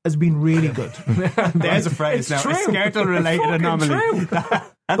 has been really good. There's a phrase now. True. A Skirtle-related anomaly. That's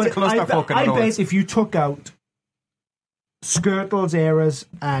a clusterfuck. I bet if you took out Skirtle's errors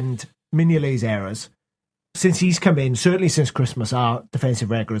and Mignolet's errors, since he's come in, certainly since Christmas, our defensive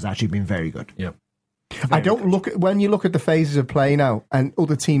record has actually been very good. Yeah. I don't look at, when you look at the phases of play now and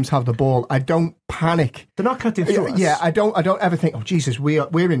other teams have the ball, I don't panic. They're not cutting through us. Yeah, I don't ever think, oh Jesus,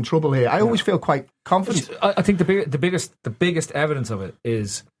 we're in trouble here. I always feel quite confident. I think the biggest evidence of it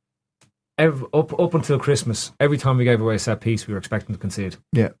is up until Christmas, every time we gave away a set piece, we were expecting to concede.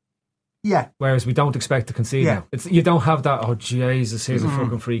 Yeah. Whereas we don't expect to concede now. You don't have that, oh Jesus, here's a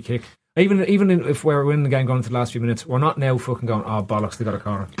fucking free kick. Even if we're winning the game going into the last few minutes, we're not now fucking going, oh, bollocks, they got a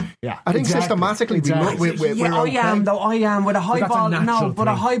corner. Yeah, I think systematically we're I am with a high that's ball. a natural No, but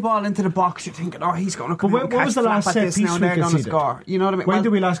a thing. high ball into the box, you're thinking, oh, he's going to come. But when was the last set piece now? we They're going to conceded? score. You know what I mean? When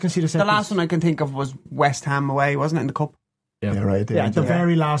did we last concede a set The piece? last one I can think of was West Ham away, wasn't it, in the cup? Yeah, right. Yeah, at the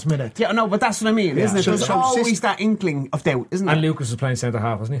very last minute. Yeah, no, but that's what I mean, isn't it? So- There's so always that inkling of doubt, isn't it? And Lucas was playing centre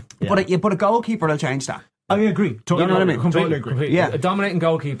half, wasn't he? But a goalkeeper will change that. I agree. Totally, You know what I mean? Totally agree. Completely. Yeah. A dominating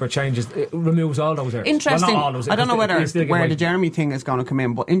goalkeeper changes, it removes all those errors. Interesting. Well, not all those I don't know errors, where where the Jeremy thing is going to come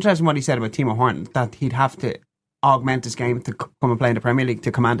in, but interesting what he said about Timo Horton, that he'd have to augment his game to come and play in the Premier League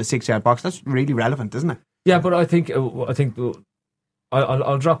to command a 6-yard box. That's really relevant, isn't it? Yeah, but I think I'll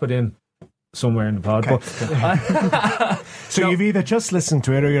drop it in somewhere in the pod. But, So you've either just listened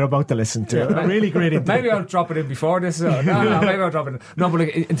to it or you're about to listen to it. Really great interview. maybe I'll drop it in before this. No, maybe I'll drop it in. No, but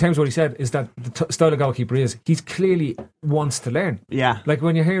like, in terms of what he said, is that the style of goalkeeper he's clearly wants to learn. Yeah. Like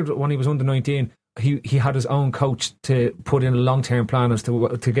when you hear when he was under 19, he had his own coach to put in a long term plan as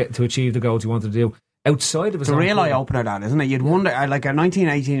to get to achieve the goals he wanted to do. Outside of his It's a own real club. eye opener, that, isn't it? You'd wonder, like a 19,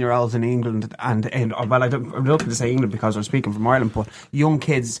 18-year-olds in England, and well, I'm reluctant to say England because I'm speaking from Ireland, but young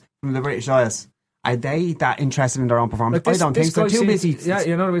kids from the British Isles, are they that interested in their own performance? Like this, I don't think so. guy They're too seems- busy. Yeah,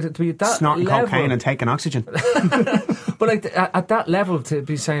 you know, to be at that snorting level, cocaine and taking oxygen. But like at that level, to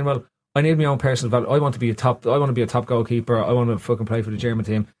be saying, well, I need my own personal development. I want to be a top goalkeeper. I want to fucking play for the German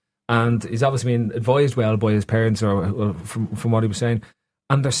team. And he's obviously been advised well by his parents, or from what he was saying.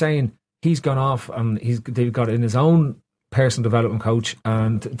 And they're saying he's gone off and they've got in his own personal development coach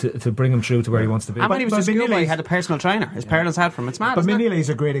and to bring him through to where he wants to be. And when he was But a schoolboy, Mignolet- he had a personal trainer. His parents had from. It's mad. But isn't it? Mignolet is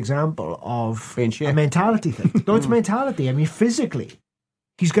a great example of Being shit. a mentality thing. No, it's mentality. I mean, physically,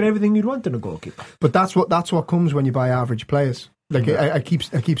 he's got everything you'd want in a goalkeeper. But that's what comes when you buy average players. Like I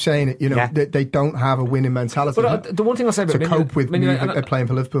keep saying it. You know, they don't have a winning mentality. But the one thing I'll say about to cope with Mignolet, playing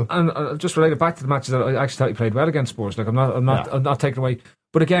for Liverpool. and just related back to the matches that I actually thought he played well against Spurs. Like I'm not taking away.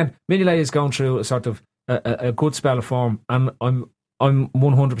 But again, Mignolet is going through a sort of a good spell of form, and I'm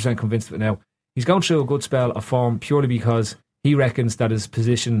 100% convinced of it now. He's going through a good spell of form purely because he reckons that his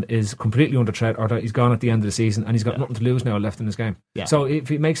position is completely under threat, or that he's gone at the end of the season and he's got nothing to lose now left in his game. Yeah. So if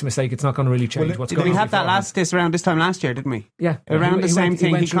he makes a mistake, it's not going to really change what's Did going we on. have that this time last year, didn't we? Yeah. Around the same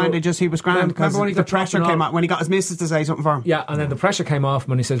thing. went He kind through- of he was grand because Remember when he the got pressure dropped came off? out when he got his missus to say something for him. Yeah, and then the pressure came off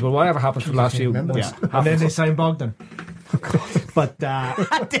when he says, well, whatever happens for the last few months Yeah. And then they signed Bogdan. But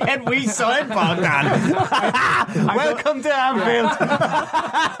Then we signed Bogdan. Welcome to Anfield.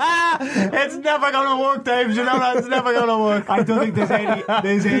 It's never going to work, Dave. You know that it's never going to work. I don't think there's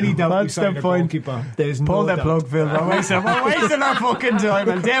any doubt we That's signed the a point. goalkeeper. There's Pull no that doubt. plug, Phil. We're wasting our fucking time,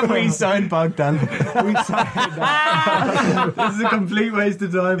 and then we signed Bogdan. We signed This is a complete waste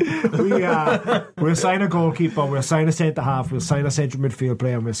of time. We'll sign a goalkeeper, we'll sign a centre half, we'll sign a central midfield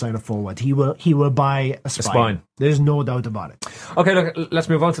player, and we'll sign a forward. He will buy a spine. There's no doubt about it. Okay, look, let's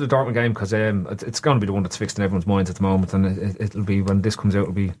move on to the Dortmund game, because it's going to be the one that's fixed in everyone's minds at the moment, and it'll be, when this comes out,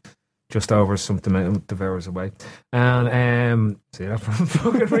 it'll be just over something devours away. And see that from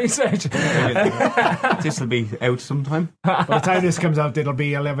fucking research. This will be out sometime. By the time this comes out, it'll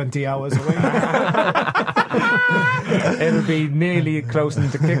be 11 hours away. It'll be nearly closer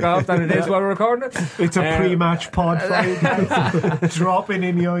to kick off than it is while we're recording it. It's a pre-match pod fight dropping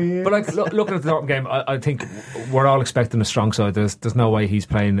in your ear. But like looking at the Dortmund game, I think we're all expecting a strong side. There's no way he's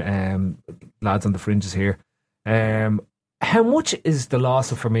playing lads on the fringes here. How much is the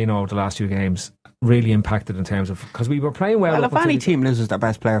loss of Firmino over the last few games really impacted in terms of, because we were playing well? Well, up if any until- team loses their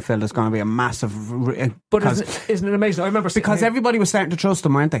best player, Phil, there's going to be a massive. But isn't it amazing? I remember because everybody was starting to trust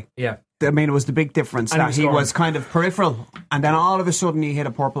him, weren't they? Yeah. I mean, it was the big difference And that he scoring. was kind of peripheral, and then all of a sudden he hit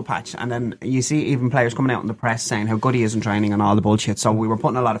a purple patch, and then you see even players coming out in the press saying how good he is in training and all the bullshit. So we were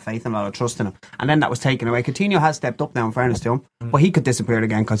putting a lot of faith and a lot of trust in him, and then that was taken away. Coutinho has stepped up now, in fairness to him, but he could disappear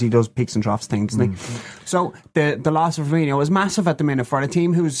again because he does peaks and troughs things, doesn't he? So the loss of Firmino is massive at the minute for a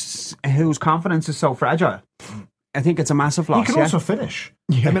team whose confidence is so fragile. I think it's a massive loss. He can also finish.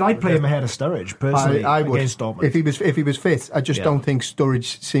 I mean, I'd play him ahead of Sturridge personally. I would against Dortmund. if he was fit. I just don't think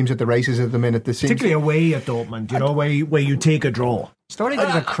Sturridge seems at the races at the minute. Particularly away at Dortmund, you know, where you take a draw. Sturridge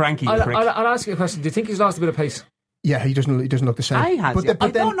is a cranky prick. I'll ask you a question. Do you think he's lost a bit of pace? Yeah, he doesn't look the same. I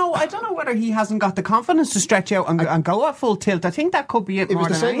don't know whether he hasn't got the confidence to stretch out and go at full tilt. I think that could be it. It more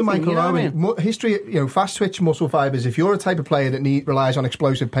was the than same with anything, Michael you know what I Owen. mean? History, fast twitch muscle fibers. If you're a type of player that relies on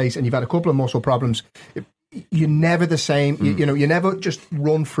explosive pace and you've had a couple of muscle problems, you're never the same. You never just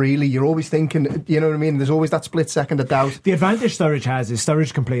run freely. You're always thinking, you know what I mean? There's always that split second of doubt. The advantage Sturridge has is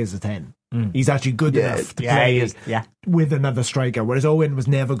Sturridge can play as a 10. He's actually good enough to play with another striker, whereas Owen was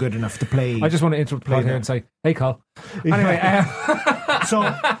never good enough to play. I just want to interrupt here and say, hey, Carl. Anyway, So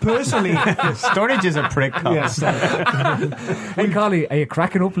personally, Sturridge is a prick. Hey, Collie, are you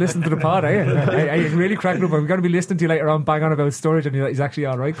cracking up listening to the pod? Are you really cracking up? Are we going to be listening to you later on, bang on about Sturridge, and he's actually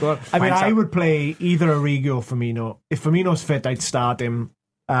all right? Go on. I mean, I would play either Origi or Firmino. If Firmino's fit, I'd start him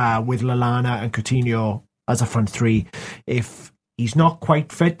with Lallana and Coutinho as a front three. If he's not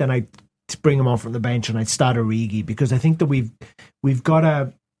quite fit, then I'd bring him on from the bench and I'd start Origi, because I think that we've got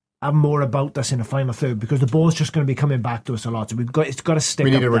to have more about this in the final third, because the ball's just going to be coming back to us a lot. So it's got to stick. We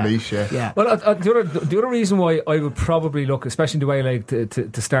need up a there. release, yeah. Well, the other reason why I would probably look, especially the way I like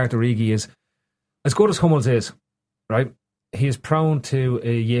to start Origi, is as good as Hummels is, right? He is prone to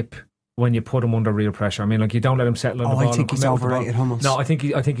a yip when you put him under real pressure. I mean, like, you don't let him settle on the ball. I think he's overrated, Hummels. No, I think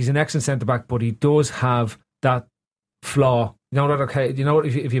he's an excellent centre back, but he does have that flaw. You know that? Okay, you know what?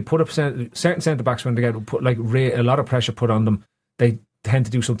 If you put up certain centre backs, when they get put a lot of pressure put on them, they tend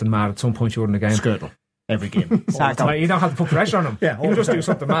to do something mad at some point during the game. Skirtle. Every game. You don't have to put pressure on him. Yeah, you just do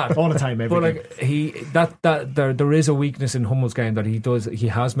something mad all the time. There is a weakness in Hummels' game that he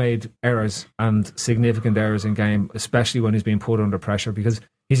has made errors, and significant errors in game, especially when he's being put under pressure, because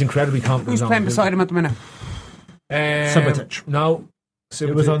he's incredibly confident. Who's playing beside him at the minute? Subotic. No.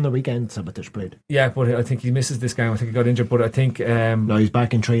 It was on the weekend. Subotic played. Yeah, but I think he misses this game. I think he got injured, but I think no, he's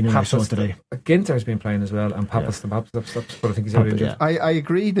back in training. I saw today. Ginter's been playing as well, and Papas, but I think he's out injured. Yeah. I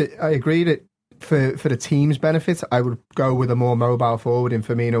agree that for the team's benefit, I would go with a more mobile forward in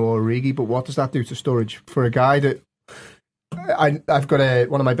Firmino or Origi. But what does that do to Sturridge? For a guy that I've got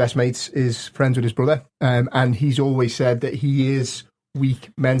one of my best mates is friends with his brother, and he's always said that he is weak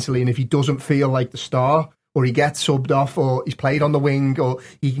mentally, and if he doesn't feel like the star, or he gets subbed off, or he's played on the wing, or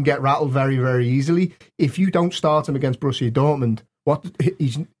he can get rattled very, very easily. If you don't start him against Borussia Dortmund,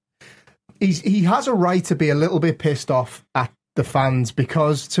 he has a right to be a little bit pissed off at the fans,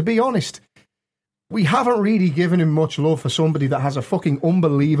 because, to be honest, we haven't really given him much love for somebody that has a fucking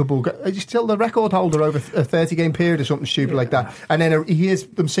unbelievable... He's still the record holder over a 30-game period or something stupid like that. And then he hears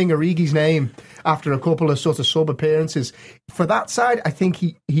them sing Origi's name after a couple of sort of sub-appearances. For that side, I think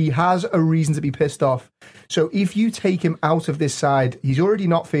he has a reason to be pissed off. So if you take him out of this side, he's already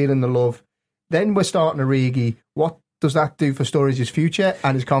not feeling the love. Then we're starting Origi. What does that do for Sturridge's future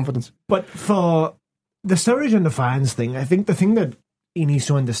and his confidence? But for the Sturridge and the fans thing, I think the thing that he needs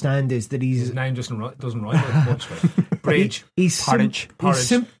to understand is that his name doesn't rhyme much. Bridge, he's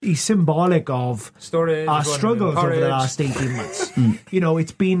symbolic of our struggles over the last 18 months.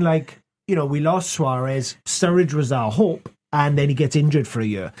 It's been like, we lost Suarez, Sturridge was our hope, and then he gets injured for a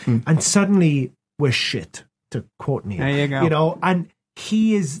year, and suddenly we're shit, to quote Neil. There you go. And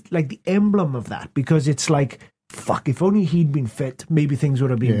he is like the emblem of that, because it's like, fuck, if only he'd been fit, maybe things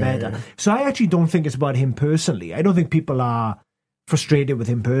would have been better. Yeah. So I actually don't think it's about him personally. I don't think people are frustrated with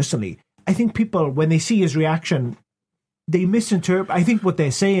him personally. I think people, when they see his reaction, they misinterpret. I think what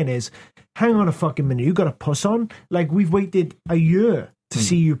they're saying is, hang on a fucking minute, you got a puss on? Like, we've waited a year to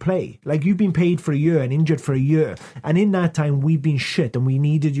see you play. Like, you've been paid for a year and injured for a year, and in that time we've been shit and we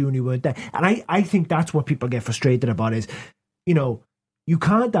needed you and you weren't there. And I think that's what people get frustrated about is, you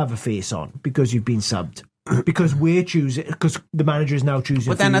can't have a face on because you've been subbed. Because we're choosing, because the manager is now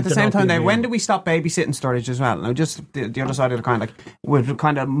choosing. But then at the same time, when do we stop babysitting Sturridge as well? Now, just the other side of the coin, like, we're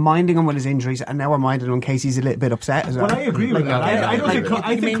kind of minding him with his injuries, and now we're minding him in case he's a little bit upset as well. Well, I agree with that.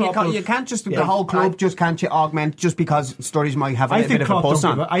 I think you can't just the whole club just can't augment just because Sturridge might have a little bit of a pulse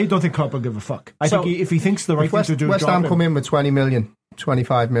on. I don't think Klopp will give a fuck. I think if he thinks the right thing to do, West Ham come in with 20 million,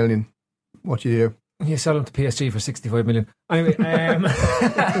 25 million. What do you do? You sell him to PSG for 65 million. Anyway,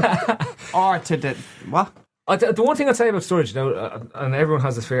 or to the what? The one thing I'd say about Sturridge now, and everyone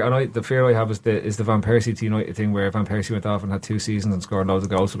has this fear, and the fear I have is the Van Persie to United thing, where Van Persie went off and had 2 seasons and scored loads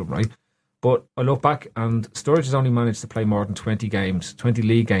of goals for them, right? But I look back, and Sturridge has only managed to play more than 20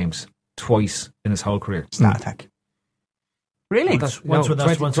 league games, twice in his whole career. Stat attack. Really? Once with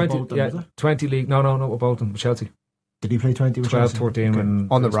us, once with Bolton, yeah, 20 league. No, not with Bolton, with Chelsea. Did he play 20 with 12, Chelsea? 14 when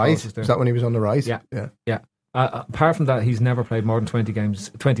on the right? Is that when he was on the right? Yeah. Apart from that, he's never played more than 20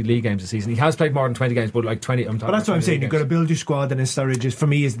 league games a season. He has played more than 20 games, but like 20. But that's what I'm saying. You've got to build your squad, and Sturridge for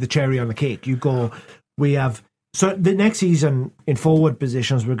me is the cherry on the cake. We have so the next season in forward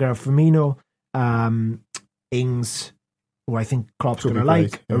positions we're going to have Firmino, Ings, who I think Klopp's going to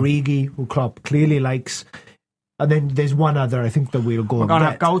like, Origi, who Klopp clearly likes. And then there's one other, I think, that we're going to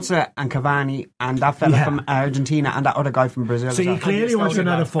have Götze and Cavani and that fella from Argentina and that other guy from Brazil. So he clearly wants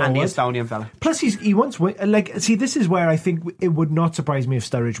another forward. And the Estonian fella. Plus, he wants... this is where I think it would not surprise me if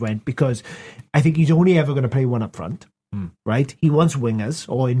Sturridge went, because I think he's only ever going to play one up front, right? He wants wingers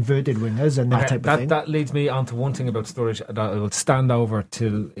or inverted wingers and that type of thing. That leads me on to one thing about Sturridge that will stand over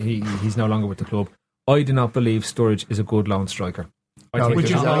till he's no longer with the club. I do not believe Sturridge is a good lone striker. No, think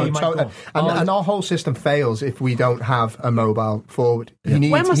which is why he might go. And our whole system fails if we don't have a mobile forward.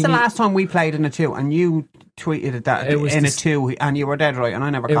 When was the last time we played in a 2? And you tweeted at that in a 2, and you were dead right, and I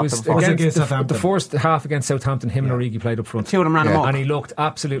never copped the before. Against the first half against Southampton, him and Origi played up front. Two of them ran him up. And he looked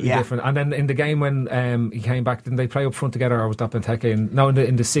absolutely different. And then in the game when he came back, didn't they play up front together, or was that Benteke? And now in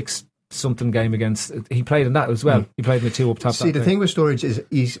the 6-something game against, he played in that as well. He played in the 2 up top. See, the thing with Sturridge is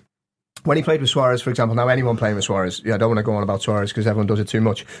he's... When he played with Suarez, for example, now anyone playing with Suarez, I don't want to go on about Suarez because everyone does it too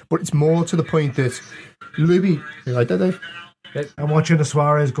much, but it's more to the point that Luby, you like that, Dave? I'm watching the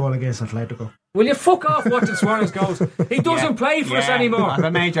Suarez goal against Atletico. Will you fuck off watching Suarez goals? He doesn't play for us anymore. I have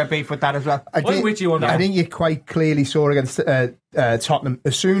a major beef with that as well. I'm with you on that. I think you quite clearly saw against Tottenham,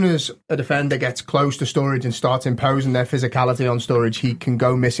 as soon as a defender gets close to Sturridge and starts imposing their physicality on Sturridge, he can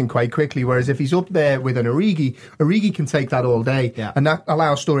go missing quite quickly. Whereas if he's up there with an Origi can take that all day, and that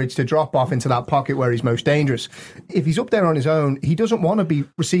allows Sturridge to drop off into that pocket where he's most dangerous. If he's up there on his own, he doesn't want to be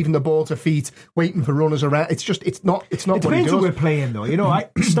receiving the ball to feet, waiting for runners around. It's not. It depends what he does. who we're playing, though.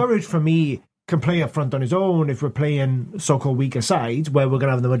 Sturridge for me can play up front on his own if we're playing so-called weaker sides where we're going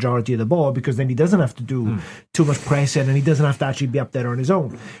to have the majority of the ball, because then he doesn't have to do too much pressing and he doesn't have to actually be up there on his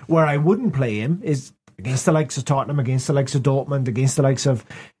own. Where I wouldn't play him is against the likes of Tottenham, against the likes of Dortmund, against the likes of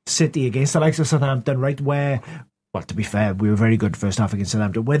City, against the likes of Southampton, right, where, well, to be fair, we were very good first half against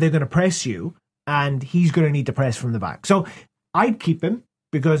Southampton, where they're going to press you and he's going to need to press from the back. So I'd keep him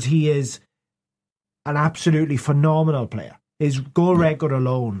because he is an absolutely phenomenal player. His goal record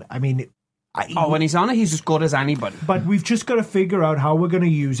alone, I mean... when he's on it, he's as good as anybody. But we've just got to figure out how we're going to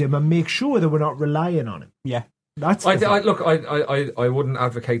use him and make sure that we're not relying on him. Yeah, that's. I wouldn't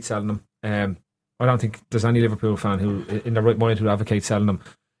advocate selling him. I don't think there's any Liverpool fan who, in their right mind, who would advocate selling him.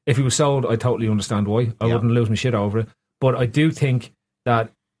 If he was sold, I totally understand why. I wouldn't lose my shit over it. But I do think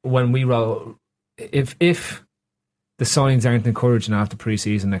that when we roll, if the signs aren't encouraging after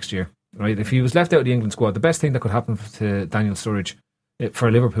pre-season next year, right? If he was left out of the England squad, the best thing that could happen to Daniel Sturridge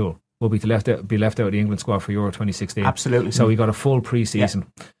for Liverpool will be to be left out of the England squad for Euro 2016. Absolutely. So he got a full pre-season,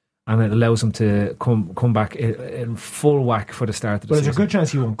 and it allows him to come back in full whack for the start of the season. There's a good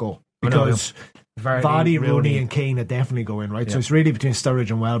chance he won't go because Vardy, Rooney and Kane are definitely going, right? So it's really between Sturridge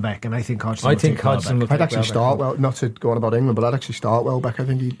and Welbeck, and I think Hodgson I'd actually start well, not to go on about England, but I'd actually start Welbeck. I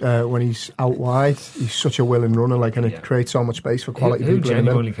think when he's out wide, he's such a willing runner, and it creates so much space for quality who people. Who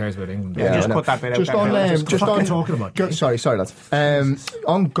genuinely cares about England? Just put that bit just out on, there. just on talking about. Sorry, lads.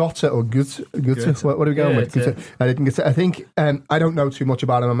 On Götze or Götze, what are we going with? Götze. I think I don't know too much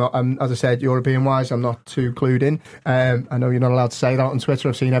about him. I'm as I said, European wise, I'm not too clued in. I know you're not allowed to say that on Twitter.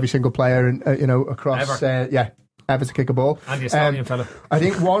 I've seen every single player, across. Ever to kick a ball. And the Estonian fella. I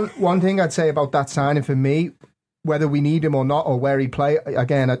think one thing I'd say about that signing for me, whether we need him or not, or where he play,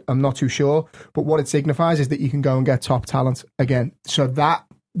 again, I'm not too sure. But what it signifies is that you can go and get top talent again. So that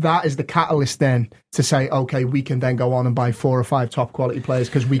is the catalyst then to say, okay, we can then go on and buy 4 or 5 top quality players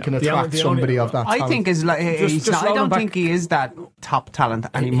because we can attract somebody of that talent. I think I don't think he is that top talent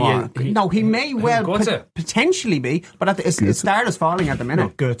anymore. He may well potentially be, but his star is falling at the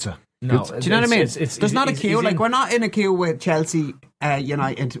minute. Götze. No, do you know what I mean? There's not a queue. We're not in a queue with Chelsea,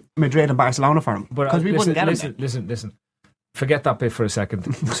 United, Madrid, and Barcelona for him because we wouldn't get him. Listen. Forget that bit for a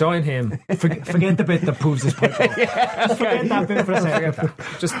second. Sign him. Forget the bit that proves this point. Just forget that bit for a second.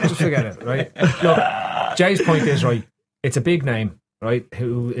 Just forget it, right? Look, Jay's point is right. It's a big name, right?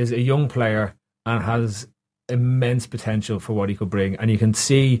 Who is a young player and has immense potential for what he could bring, and you can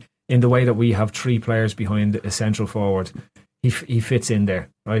see in the way that we have 3 players behind a central forward. He fits in there,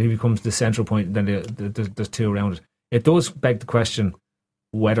 right? He becomes the central point, and then there's 2 around it. It does beg the question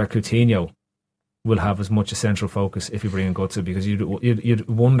whether Coutinho will have as much a central focus if you bring in Götze, because you'd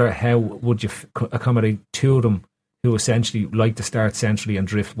wonder how would you accommodate 2 of them who essentially like to start centrally and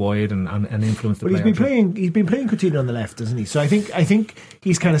drift wide and influence the play. But he's been playing Coutinho on the left, hasn't he? So I think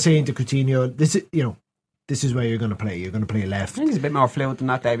he's kind of saying to Coutinho, this is where you're going to play. You're going to play left. I think he's a bit more fluid than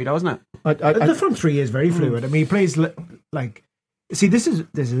that, David, isn't it? The front 3 is very fluid. I mean, he plays like. See, this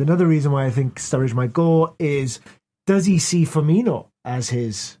is another reason why I think Sturridge might go. Is does he see Firmino as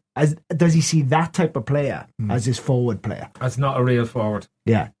does he see that type of player as his forward player? That's not a real forward.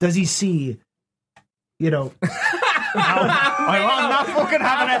 Yeah. Does he see? I'm not fucking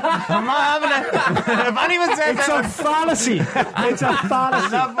having it. I'm not having it. If anyone says it's a fallacy. It's a fallacy.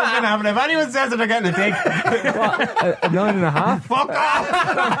 I'm not fucking having it. If anyone says that, they're getting a dig. What? A 9.5? Fuck off.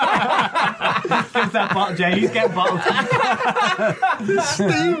 Give that bottle, Jay. He's getting bottled. The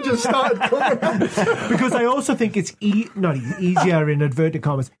steam just started coming. Because I also think it's not easier in inverted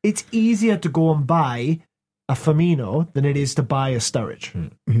commas. It's easier to go and buy a Firmino than it is to buy a Sturridge.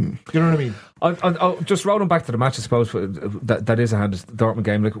 You know what I mean? I'll just rolling back to the match, I suppose, that is a hand, the Dortmund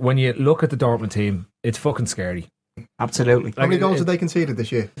game. Like, when you look at the Dortmund team, it's fucking scary. Absolutely. How many goals have they conceded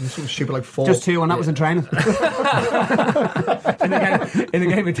this year? Something stupid like 4. Just 2, and that was in training. in the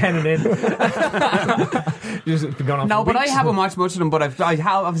game of 10 and in. Just been going on No, for but weeks. I haven't watched much of them. But I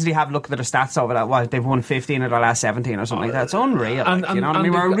obviously have looked at their stats over that. What, they've won 15 of their last 17 or something like that. It's unreal. And- you know what I and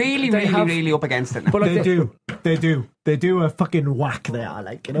mean? We're they have- really up against it now. But like They do a fucking whack there,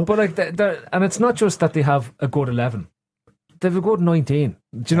 like, you know. But like, and it's not just that they have a good 11; they have a good 19.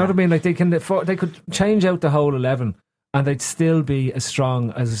 Do you know what I mean? Like, they could change out the whole 11, and they'd still be as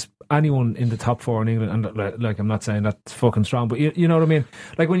strong as anyone in the top 4 in England. And like, I'm not saying that's fucking strong, but you know what I mean.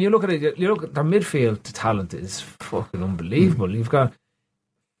 Like, when you look at it, you look at their midfield talent is fucking unbelievable. You've got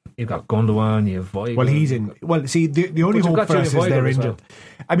Gundogan, you have Weigl. Well, he's in. Well, see, the only But you've hope got for us is Julian they're Weigl as well. injured.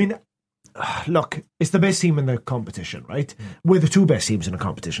 I mean, look, it's the best team in the competition, right? We're the 2 best teams in the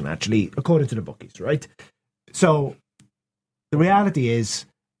competition, actually, according to the bookies, right? So the reality is,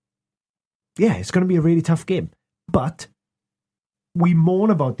 yeah, it's going to be a really tough game. But we moan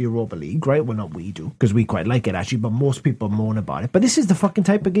about the Europa League, right? Well, not we do, because we quite like it, actually, but most people moan about it. But this is the fucking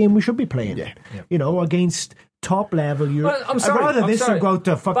type of game we should be playing. Yeah. You know, against top level Europe. Well, I'm sorry, I'd rather this than go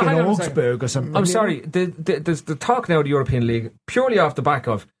to But fucking hang on a second. Augsburg or something. I'm sorry. There's the talk now of the European League purely off the back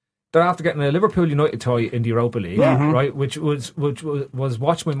of they're after getting a Liverpool United tie in the Europa League, right? Which was watched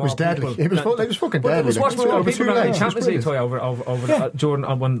by more It was deadly. people. It was fucking But deadly. it was watched by more Over people 2 than the legs. Champions League tie over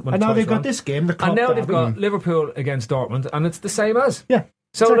Jordan when And now twice they've got round. this game, the Klopp And now they've derby. got Liverpool against Dortmund, and it's the same as. Yeah.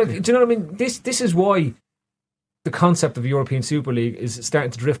 So, exactly. like, do you know what I mean? This is why the concept of European Super League is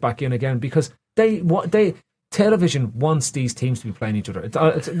starting to drift back in again, because television wants these teams to be playing each other. It's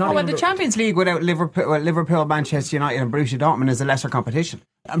not even the Champions League without Liverpool, Manchester United, and Borussia Dortmund is a lesser competition.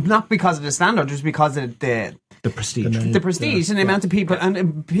 Not because of the standard, just because of the prestige, and the amount of people,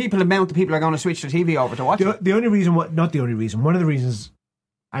 and the amount of people are going to switch their TV over to watch it. The only reason, not the only reason, one of the reasons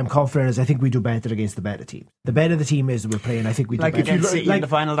I'm confident is I think we do better against the better team. The better the team is that we're playing, I think we do Like better. against City in the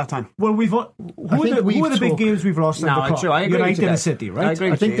final that time. Well, who are the big games we've lost? No, at the true, I agree United with and that. City, I right? agree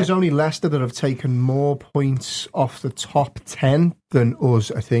I with think you, there's only Leicester that have taken more points off the top 10 than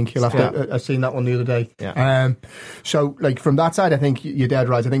us, I think. You'll have to, I seen that one the other day. Yeah. So, like, from that side, I think you're dead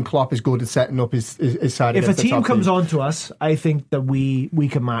right. I think Klopp is good at setting up his side. If a against the team top comes team. on to us, I think that we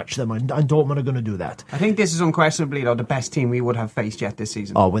can match them, and Dortmund are going to do that. I think this is unquestionably though the best team we would have faced yet this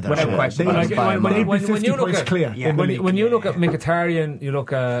season. Oh, without question. They- Like, they'd be when 50 you look points at clear. Yeah. when you look at Mkhitaryan, you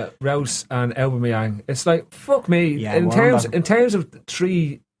look at Rouse and Aubameyang, it's like, fuck me. Yeah, in well, terms of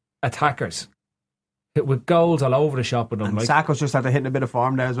 3 attackers with goals all over the shop with them, And like, Saka's just had to hit a bit of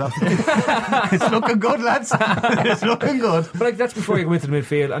form there as well. It's looking good, lads. It's looking good. but like, that's before you go into the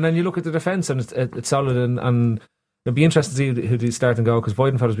midfield, and then you look at the defence, and it's solid, and it'll be interesting to see who they start and go, because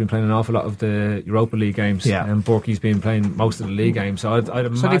Weidenfeller's been playing an awful lot of the Europa League games, and Borky's been playing most of the league games. So I'd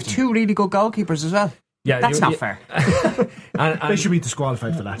imagine. So they've 2 really good goalkeepers as well. Yeah, That's not fair. and They should be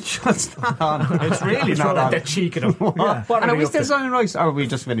disqualified for that. It's not on. It's really not on. the cheek of them. What And are are we they still up signing Rice? Or are we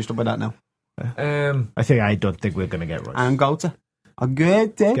just finished up with that now? to? I don't think we're going to get right. And Goethe. A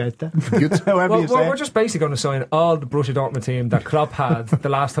Goethe. Good. However Well, you say we're just basically going to sign all the Borussia Dortmund team that Klopp had the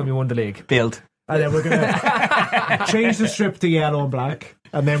last time we won the league. Build. And then we're going to change the strip to yellow and black,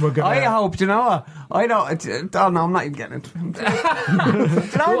 and then we're going I to... hope, do you know what? I don't. Oh no, I'm not even getting it. Do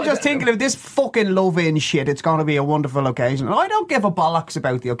you know, I'm just thinking of this fucking love-in shit. It's going to be a wonderful occasion. I don't give a bollocks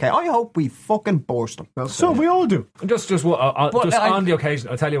about the occasion. I hope we fucking burst them. So we all do. Just on the occasion,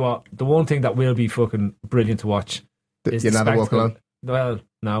 I'll tell you what, the one thing that will be fucking brilliant to watch is You're the never walk spectacle. alone. Well,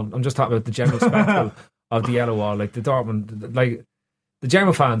 no, I'm just talking about the general spectacle of the yellow wall. Like the Dortmund, like the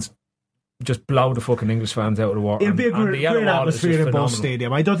German fans just blow the fucking English fans out of the water. It'll be a and the great, yellow great wall is atmosphere just in both phenomenal.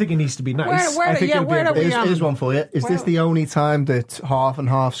 stadium. I don't think it needs to be nice. Where I think it'll be a great- Here's one for you. Is this the only time that half and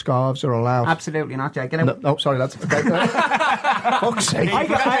half scarves are allowed? Absolutely not, Jack. Get out. No, sorry, that's okay. Fuck's sake.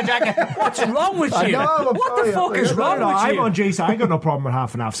 What's wrong with I you? know, I'm What sorry, the fuck is No, wrong no, with I'm you? on Jason. I got no problem with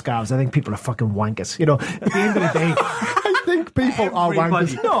half and half scarves. I think people are fucking wankers. You know, at the end of the day, I think people are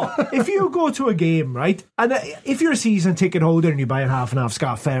wankers. no. If you go to a game, right, and if you're a season ticket holder and you buy a half and half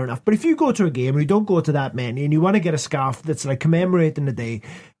scarf, fair enough. But if you go to a game and you don't go to that many and you want to get a scarf that's like commemorating the day,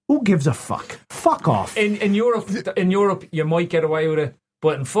 who gives a fuck? Fuck off. In Europe, you might get away with it.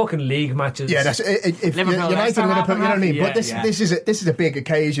 But in fucking league matches, Yeah, that's if Liverpool, United Leicester are going to put, you know what I mean. Yeah, But this is a big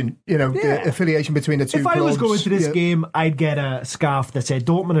occasion. You know, Yeah. the affiliation between the two. If I was clubs, going to this yeah. game, I'd get a scarf that said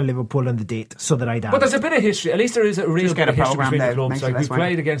Dortmund and Liverpool on the date, so that I'd have. But there's a bit of history. At least there is a real Just bit get of a history programme between the there. clubs. Makes it Like we less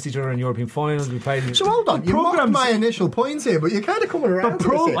played against each other in European finals. We played. So hold on, you mocked Programmes- my initial points here, but you're kind of coming around. But to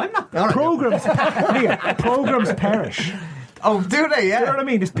this here. All right, programs perish. Oh, do they? Yeah. You know what I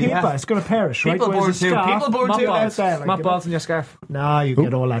mean? It's paper. Yeah. It's going to perish, right? People Whereas born a too. scarf, People born mop too. balls there, like, Mop you know. balls in your scarf. Nah, you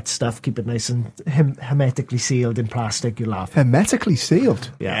get all that stuff. Keep it nice and hermetically sealed in plastic. You laugh. hermetically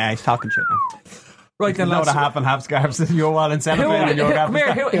sealed. Yeah, he's talking shit now. Right then, Load lads. of half and half scarves in your wall and Who, cellophane in your come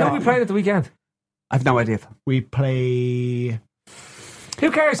here. Who are we playing at the weekend? I've no idea. We play.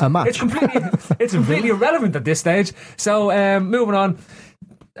 Who cares? A match. It's completely irrelevant at this stage. So moving on,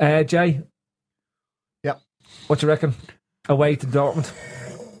 Jay. Yep. What do you reckon? Away to Dortmund.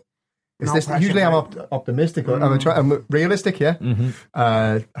 Is this usually I'm optimistic. I'm realistic. Yeah. Mm-hmm.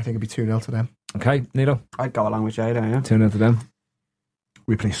 I think it'd be 2-0 to them. Okay, Nito. I'd go along with Jay there, yeah. 2-0 to them.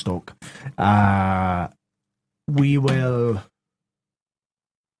 We play Stoke. We will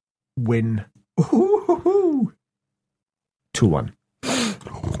win 2-1.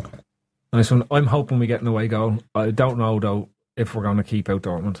 Nice one. I'm hoping we get an away goal. I don't know though if we're going to keep out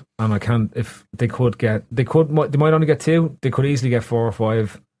Dortmund, and I can't. If they might only get 2. They could easily get 4 or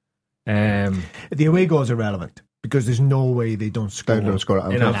 5. The away goals are relevant because there's no way they don't score. They don't score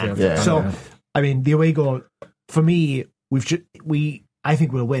at in Anfield. Anfield. Yeah. So, I mean, the away goal for me, I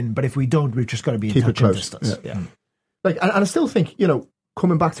think we'll win, but if we don't, we've just got to be in Keep it touching close. distance. Yeah. Like, and I still think, you know,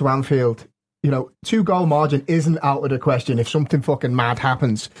 coming back to Anfield, you know, 2-goal margin isn't out of the question if something fucking mad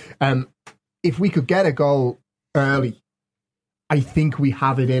happens. If we could get a goal early, I think we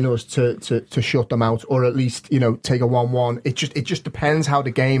have it in us to shut them out, or at least, you know, take a 1-1. It just depends how the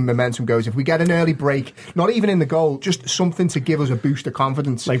game momentum goes. If we get an early break, not even in the goal, just something to give us a boost of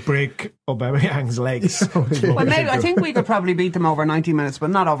confidence, like break Aubameyang's legs. Well, maybe I think we could probably beat them over 90 minutes,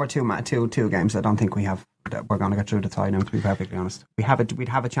 but not over two games. I don't think we're going to get through the tie now. To be perfectly honest, we'd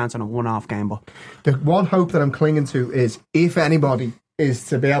have a chance on a one-off game, but the one hope that I'm clinging to is if anybody is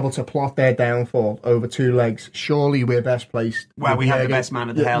to be able to plot their downfall over 2 legs, surely we're best placed. Well, we have the best man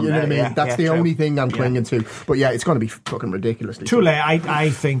at the helm. You know what I mean? Yeah, That's the true. only thing I'm clinging to. But yeah, it's going to be fucking ridiculously. Too late.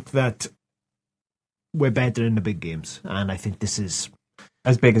 I think that we're better in the big games, and I think this is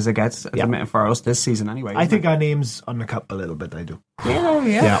as big as it gets for us this season anyway. I think our name's on the cup a little bit. I do.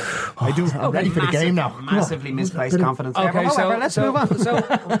 Yeah. I do. I'm ready for the game now. Massively misplaced confidence. Okay, there. However, let's move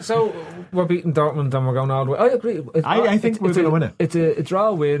on. So we're beating Dortmund and we're going all the way. I agree. I think we're going to win it. It's a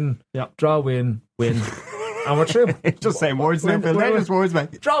draw, win, draw, win, and we're through. Just saying words now, Phil. They're just words,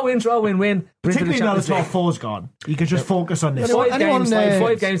 mate. Draw, win. We're into Particularly the now the Champions top League. 4's gone. You can just focus on this. Five games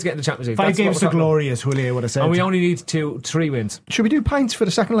to get in the Champions League. 5 That's games what to we're talking glory, as Julio would have said. about. And we only need 3 wins. Should we do pints for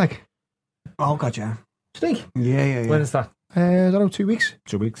the second leg? Oh, God, yeah. Do you think? Yeah. When is that? I don't know, 2 weeks.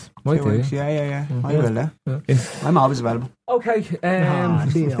 2 weeks. Might 2 do, weeks. Yeah. I will, yeah. I'm always available. Okay.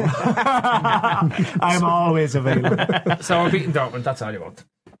 Deal. I'm always available. So we're beating Dortmund. That's all you want.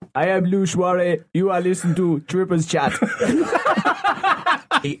 I am Lou Suarez. You are listening to Trippers Chat.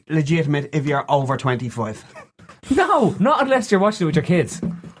 Legitimate if you're over 25. No, not unless you're watching it with your kids.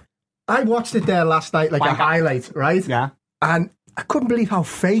 I watched it there last night, like a highlight, right? Yeah. And I couldn't believe how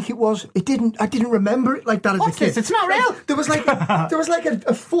fake it was. I didn't remember it like that as What's a kid. this? It's not real. There was like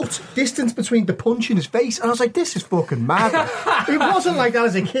a foot distance between the punch in his face, and I was like, "This is fucking mad." It wasn't like that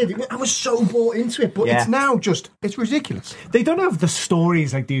as a kid. I was so bought into it, but it's now it's ridiculous. They don't have the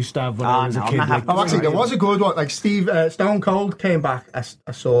stories like they used to have when I was a kid. Actually, there was a good one. Like Stone Cold came back.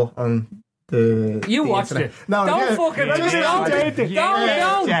 I saw on. You watched internet. it. No, don't fucking don't.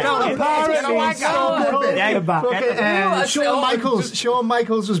 Shawn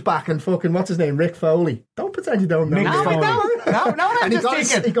Michaels was back, and fucking what's his name, Rick Foley. Don't pretend you don't know. No, and he got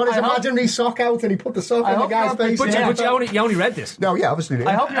his imaginary sock out, and he put the sock on the guy's face. But you only read this. No, yeah, obviously.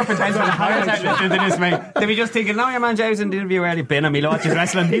 I hope you're pretending listening to this, mate. They'll be just thinking, "No, your man James in the interview earlier been on me watches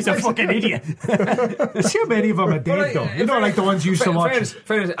wrestling. He's a fucking idiot." Too many of them are dead, though. You know, like the ones you used to watch.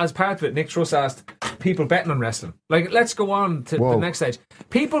 Fairness, as part of it, Nick Truss asked people betting on wrestling. Like, let's go on to the next stage.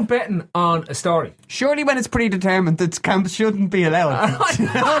 People betting on a story. Surely, when it's predetermined, that camp shouldn't be allowed. You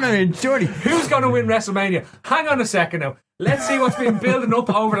know what I mean? Surely, who's going to win WrestleMania? Hang on a second now. Let's see what's been building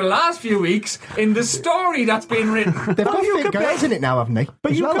up over the last few weeks in the story that's been written. They've got fit girls in it now, haven't they?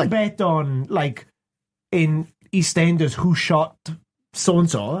 But you can bet on, like, in EastEnders who shot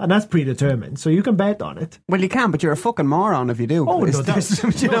so-and-so, and that's predetermined, so you can bet on it. Well, you can, but you're a fucking moron if you do. Oh, no, you know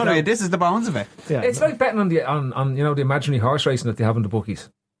what I mean? This is the bones of it. Yeah, it's like betting on the imaginary horse racing that they have in the bookies.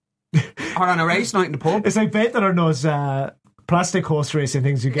 Or on a race night in the pub. It's like betting on those plastic horse racing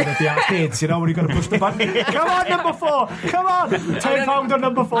things you get at the arcades, you know, when you're going to push the button. Come on, number 4. Come on. 10 pounder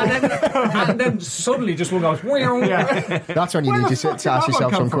number 4. And then suddenly just one goes, yeah. That's when you need to ask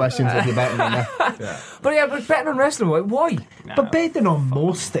yourself some questions if you're betting on that. But betting on wrestling, why? But betting on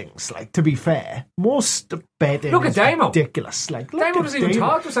most things, like, to be fair, most betting Look at is Damo. ridiculous. Like, look Damo at doesn't even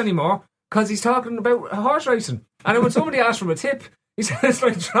talk to us anymore because he's talking about horse racing. And then when somebody asks for a tip, he says it's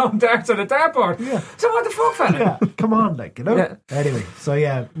like throwing darts on a dartboard. Yeah. So what the fuck, fella? Yeah, come on, like, you know. Yeah. Anyway, so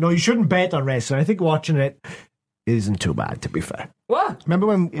yeah, no, you shouldn't bet on wrestling. I think watching it isn't too bad, to be fair. What? Remember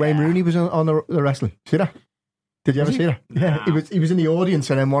when Wayne Rooney was on the wrestling? See that? Did you ever see that? Yeah, he was in the audience,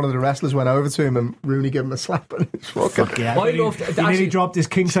 and then one of the wrestlers went over to him, and Rooney gave him a slap. And it's fucking. Yeah, he nearly dropped his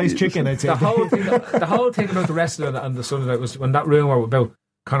king size chicken. I'd say the whole thing about the wrestling and the Sunday night was when that rumour about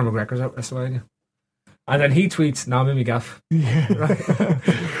Conor McGregor's at WrestleMania. And then he tweets, "Now Mimi gaff." Yeah. Right.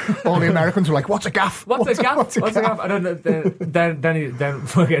 All the Americans were like, "What's a gaff? What's a gaff? What's a gaff?" And then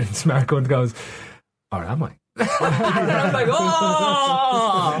fucking smart cunt goes, "Or am I?" And I was like,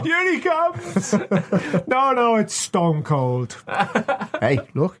 "Oh, here he comes!" No, it's stone cold. Hey,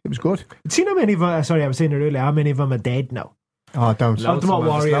 look, it was good. See how many of them? Sorry, I was saying it earlier. How many of them are dead now? Oh, don't. Ultimate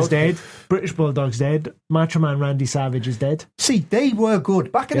Warrior's dead. British Bulldog's dead. Macho Man Randy Savage is dead. See, they were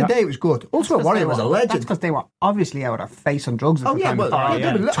good. Back in the day, it was good. Ultimate Warrior was a legend. That's because they were obviously out of face on drugs at the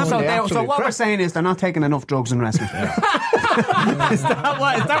time. So what we're saying is they're not taking enough drugs in wrestling. Is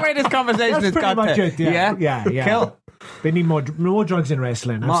that where this conversation has got much to? it, yeah. Cool. They need more drugs in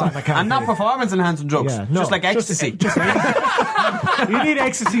wrestling. And not performance-enhancing drugs. Yeah, no, just like ecstasy. You need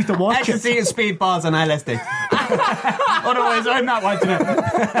ecstasy to watch ecstasy and speedballs and LSD. Otherwise, I'm not watching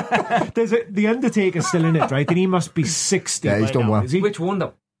it. The Undertaker's still in it, right? And he must be 60. Yeah, he's done well. Is he? Which one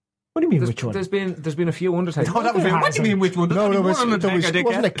though? What do you mean, which one? There's been a few Undertakers. What do you mean, which one? No, there wasn't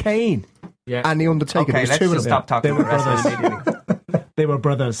a Kane and the Undertaker. Okay, let's just stop talking about wrestling immediately. They were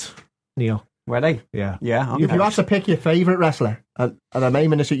brothers, Neil. Were they? Yeah. Yeah. Okay. If you have to pick your favourite wrestler, and I'm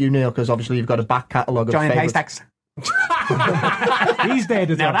aiming this at you, Neil, because obviously you've got a back catalogue of Giant favourites. Haystacks. He's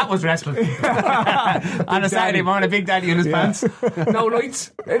dead as well. Now that was wrestling. On a Saturday morning, Big Daddy in his pants. No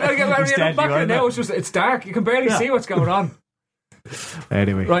lights. Now it's dark. You can barely see what's going on.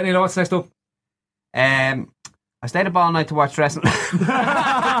 Anyway, right, Neil, what's next up? I stayed up all night to watch wrestling.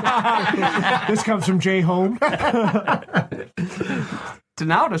 This comes from Jay Home.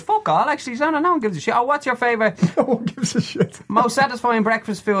 Now there's fuck all actually. So no one gives a shit. Oh, what's your favourite? No one gives a shit. Most satisfying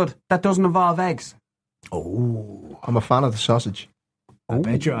breakfast food that doesn't involve eggs? Oh, I'm a fan of the sausage. I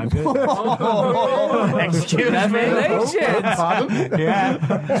bet you I'm good. Excuse me. Yeah,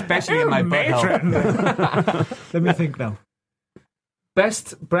 especially in my butthole. Let me think now.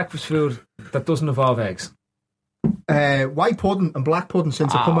 Best breakfast food that doesn't involve eggs. White pudding and black pudding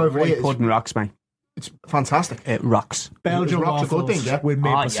since I come over white here. pudding rocks, mate. It's fantastic. It rocks. Belgian rocks waffles a good thing, yeah? with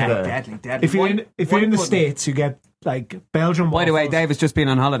maple syrup. Deadly. If you're in the States, you get like Belgian waffles. By the way, David's just been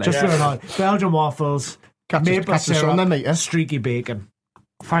on holiday. Belgian waffles, maple syrup, mate, yeah? streaky bacon.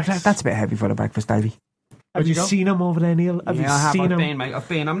 That's a bit heavy for the breakfast, Davey. Have you seen him over there, Neil? Have you seen him? I've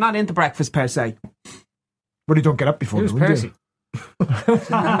been. I'm not into breakfast per se. But you don't get up before. Who's Percy?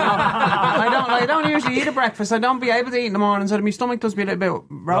 I don't usually eat a breakfast. I don't be able to eat in the morning, so my stomach does be a little bit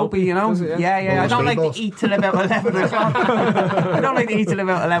ropey, you know. Yeah. I don't like to eat till about 11 o'clock. I don't like to eat till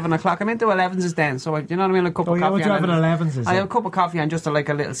about 11 o'clock. I'm into 11s then, so you know what I mean. A cup of coffee. What do you have at 11s? I have a cup of coffee and just a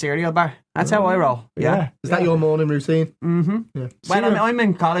little cereal bar. That's how I roll. Yeah. Is that your morning routine? Mm-hmm. Yeah. Well, I'm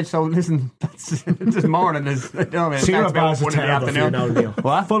in college, so listen, this morning is. Cereal bars are terrible for you now, Neil.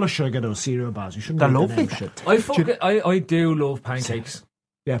 What? Full of sugar, those cereal bars. You shouldn't. They're lovely. I do love pancakes.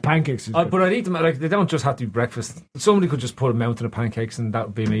 Yeah, pancakes. But I'd eat them like they don't just have to be breakfast. Somebody could just put a mountain of pancakes, and that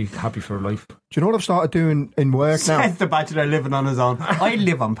would be me happy for life. Do you know what I've started doing in work now? Says the bachelor living on his own. I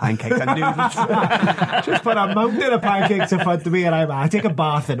live on pancakes and noodles. Just put a mountain of pancakes in front of me, and I take a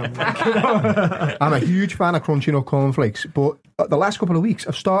bath in them. I'm a huge fan of Crunchy Nut cornflakes, but the last couple of weeks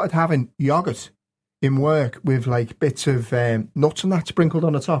I've started having yoghurt in work with like bits of nuts and that sprinkled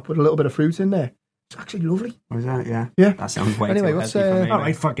on the top with a little bit of fruit in there. It's actually lovely. Was that? Yeah. That sounds way anyway, too what's healthy for me. All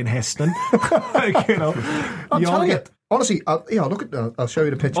right, fucking Heston. I'm telling you, honestly, I'll show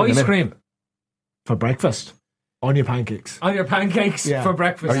you the picture. Ice cream for breakfast on your pancakes. On your pancakes for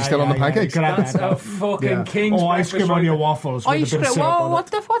breakfast. Are you still on the pancakes? That's a fucking king's ice cream on your waffles. Ice cream. Whoa,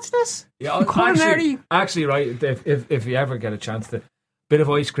 what's this? Yeah, actually, right. If you ever get a chance to. Bit of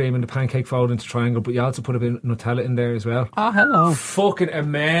ice cream and the pancake fold into triangle, but you also put a bit of Nutella in there as well. Oh, hello. Fucking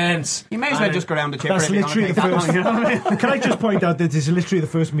immense. You may as well just go around the chipper. That's literally the first. Can I just point out that this is literally the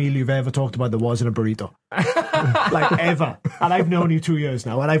first meal you've ever talked about that wasn't a burrito? Like, ever. And I've known you 2 years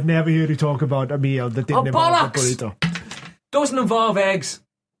now, and I've never heard you talk about a meal that didn't involve a burrito. Doesn't involve eggs.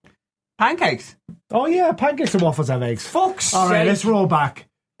 Pancakes. Oh yeah, pancakes and waffles have eggs. Fuck's All right, sake. let's roll back.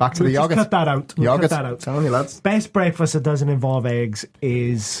 Back to We'll the just yogurt. cut that out. We'll Yogurt. cut that out. Telling you, lads. Best breakfast that doesn't involve eggs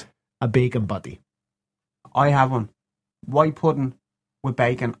is a bacon butty. I have one. White pudding with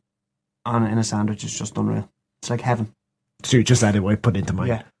bacon on it in a sandwich is just unreal. It's like heaven. So you just added what put into mine.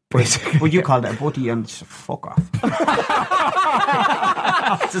 Yeah. Well, you called it a butty and fuck off.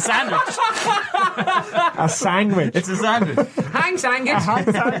 It's a sandwich. A sandwich. It's a sandwich. Hang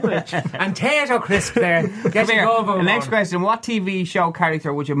sandwich. And tater crisp there. Get Come here. your over. The next question. What TV show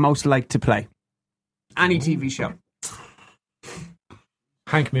character would you most like to play? Any TV show.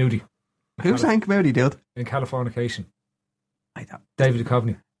 Hank Moody. Who's Hank Moody, dude? In Californication. I don't. David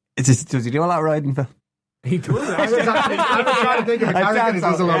Duchovny. Does he do a lot of riding, Phil? He does. I was trying to think of a character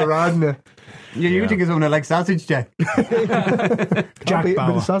that does a lot of riding it. Yeah, you think of someone like sausage, Jack? Jack Bit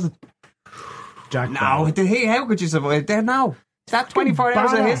Bauer. of sausage. Jack No, Bauer. how could you survive there now? Is that 24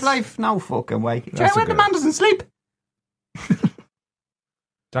 hours of his badass. life? No fucking way. Do you know That's when a the good- man doesn't sleep?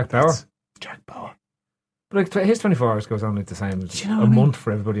 Jack Bauer. Jack Bauer. But like, his 24 hours goes on like the same as Do you know a what I mean? month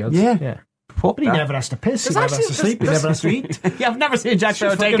for everybody else. Yeah. But he never has to piss. He There's never has to actually- sleep. He never has to eat. Yeah, I've never seen Jack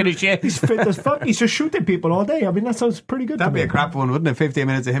Bauer taking a shit. He's fit as fuck. He's just shooting people all day. I mean, that sounds pretty good. That'd to be me. a crap one, wouldn't it? 15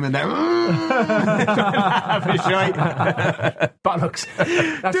 minutes of him in there. Have a shite. Bollocks.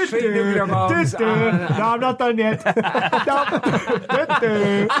 That's 3 nuclear bombs. No, I'm not done yet. No,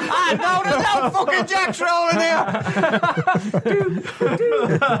 there's no fucking Jack Troll in there.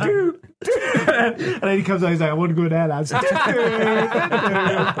 and then he comes out. He's like, "I want to go there, lads."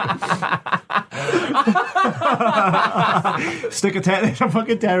 Stick a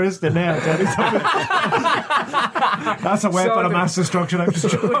fucking terrorist in there. I'll tell you something. That's a weapon of mass destruction. I'm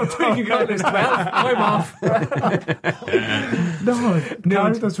just You got this 12. I'm off. no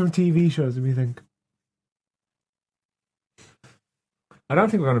characters from TV shows. What do you think? I don't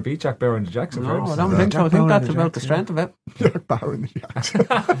think we're going to beat Jack Bauer in the Jackson. No, I don't think so. I think that's about the strength of it. Jack Bauer in the Jacks.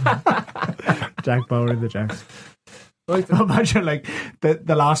 Jack Bauer in the Jacks. Imagine like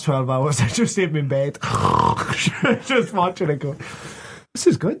the last 12 hours I just him in bed just watching it go, this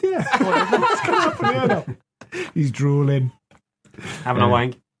is good, yeah. What's going to happen here now? He's drooling. Having a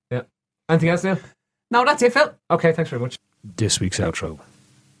wank. Yeah. Anything else now? No, that's it, Phil. Okay, thanks very much. This week's outro.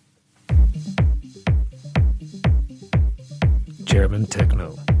 German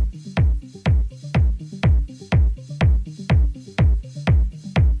techno.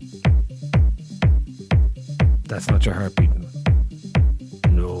 That's not your heart beating.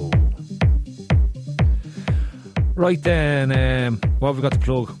 No. Right then, what have we got to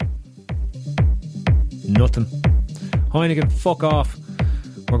plug? Nothing. Heineken, fuck off.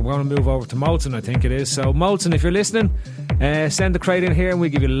 We're going to move over to Molson, I think it is. So, Molson, if you're listening, send the crate in here and we'll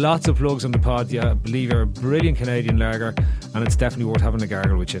give you lots of plugs on the pod. Yeah, I believe you're a brilliant Canadian lager and it's definitely worth having a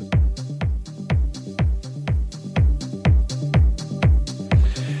gargle with you.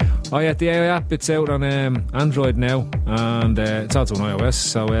 Oh yeah, the AI app, it's out on Android now and it's also on iOS,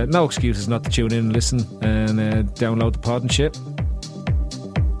 so no excuses not to tune in and listen and download the pod and shit.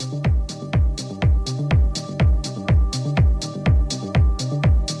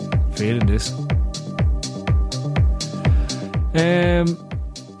 Feeling this.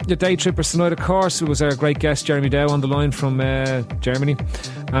 Your day trippers tonight, of course, it was our great guest Jeremy Dow on the line from Germany,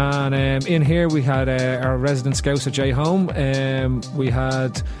 and in here we had our resident scouser Jay Home. We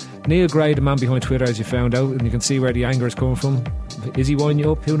had Neil Gray, the man behind Twitter, as you found out, and you can see where the anger is coming from. Is he winding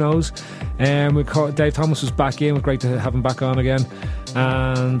you up? Who knows? Dave Thomas was back in. It was great to have him back on again.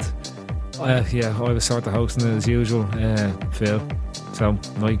 And yeah, I was sort of hosting it as usual, Phil. So,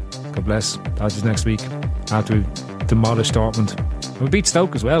 night. God bless. That's just next week after we demolished Dortmund. And we beat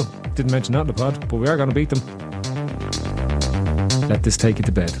Stoke as well. Didn't mention that in the pod, but we are going to beat them. Let this take you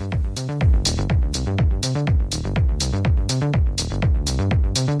to bed.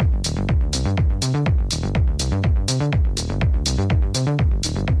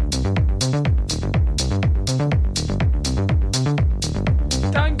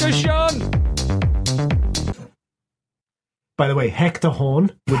 By the way, Hector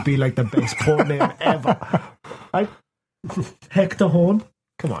Horn would be like the best porn name ever. Hector Horn?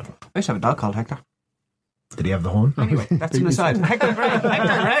 Come on. I used to have a dog called Hector. Did he have the horn? Anyway, that's an aside. Hector Gray.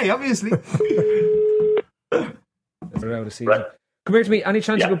 Hector Gray, obviously. We're out of season. Come here to me. Any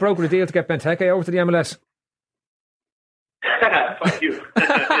chance you could broker a deal to get Benteke over to the MLS? Fuck you.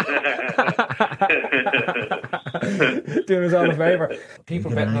 Doing us all a favour.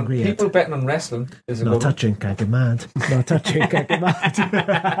 People betting on wrestling is a Not good one. touching, can't get mad. Not touching, can't get mad.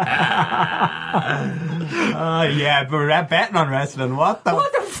 Yeah, but betting on wrestling. What the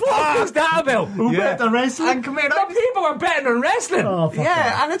fuck is that about? Who bet on wrestling? And come here, The people are betting on wrestling. Oh, fuck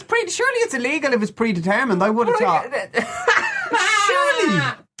yeah, and it's surely it's illegal if it's predetermined. I would have thought. Surely.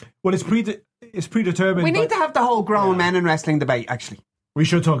 Well, it's predetermined. We need but to have the whole grown men in wrestling debate, actually. we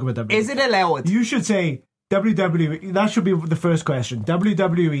should talk about that. Is it allowed? You should say WWE. That should be the first question.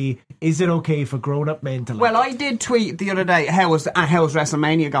 WWE, is it okay for grown-up men to like? Well, I did tweet the other day, how's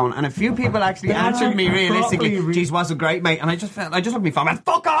WrestleMania going? And a few people actually answered me realistically, geez, was it great, mate? And I just looked at me phone and went,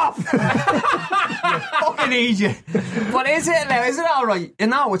 fuck off! You fucking idiot. But is it allowed? Is it alright?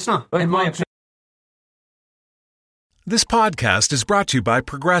 No, it's not. In my opinion. This podcast is brought to you by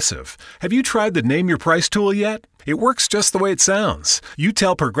Progressive. Have you tried the Name Your Price tool yet? It works just the way it sounds. You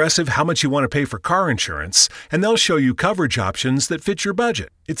tell Progressive how much you want to pay for car insurance, and they'll show you coverage options that fit your budget.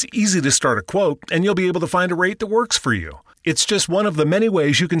 It's easy to start a quote, and you'll be able to find a rate that works for you. It's just one of the many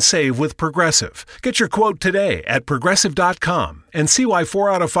ways you can save with Progressive. Get your quote today at Progressive.com and see why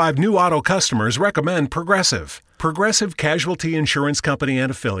 4 out of 5 new auto customers recommend Progressive. Progressive Casualty Insurance Company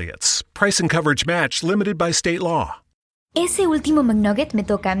and Affiliates. Price and coverage match limited by state law. Ese último McNugget me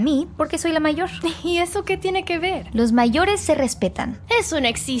toca a mí porque soy la mayor. ¿Y eso qué tiene que ver? Los mayores se respetan. Eso no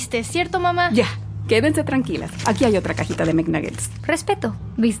existe, ¿cierto, mamá? Ya, quédense tranquilas. Aquí hay otra cajita de McNuggets. Respeto,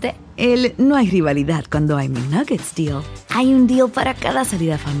 ¿viste? No hay rivalidad cuando hay McNuggets Deal. Hay un deal para cada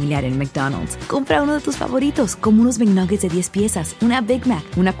salida familiar en McDonald's. Compra uno de tus favoritos, como unos McNuggets de 10 piezas, una Big Mac,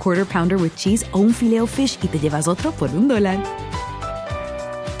 una Quarter Pounder with Cheese o un Filet-O-Fish y te llevas otro por $1.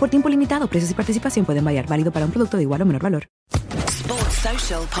 Por tiempo limitado, precios y participación pueden variar. Válido para un producto de igual o menor valor. Sports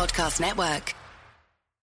Social Podcast Network.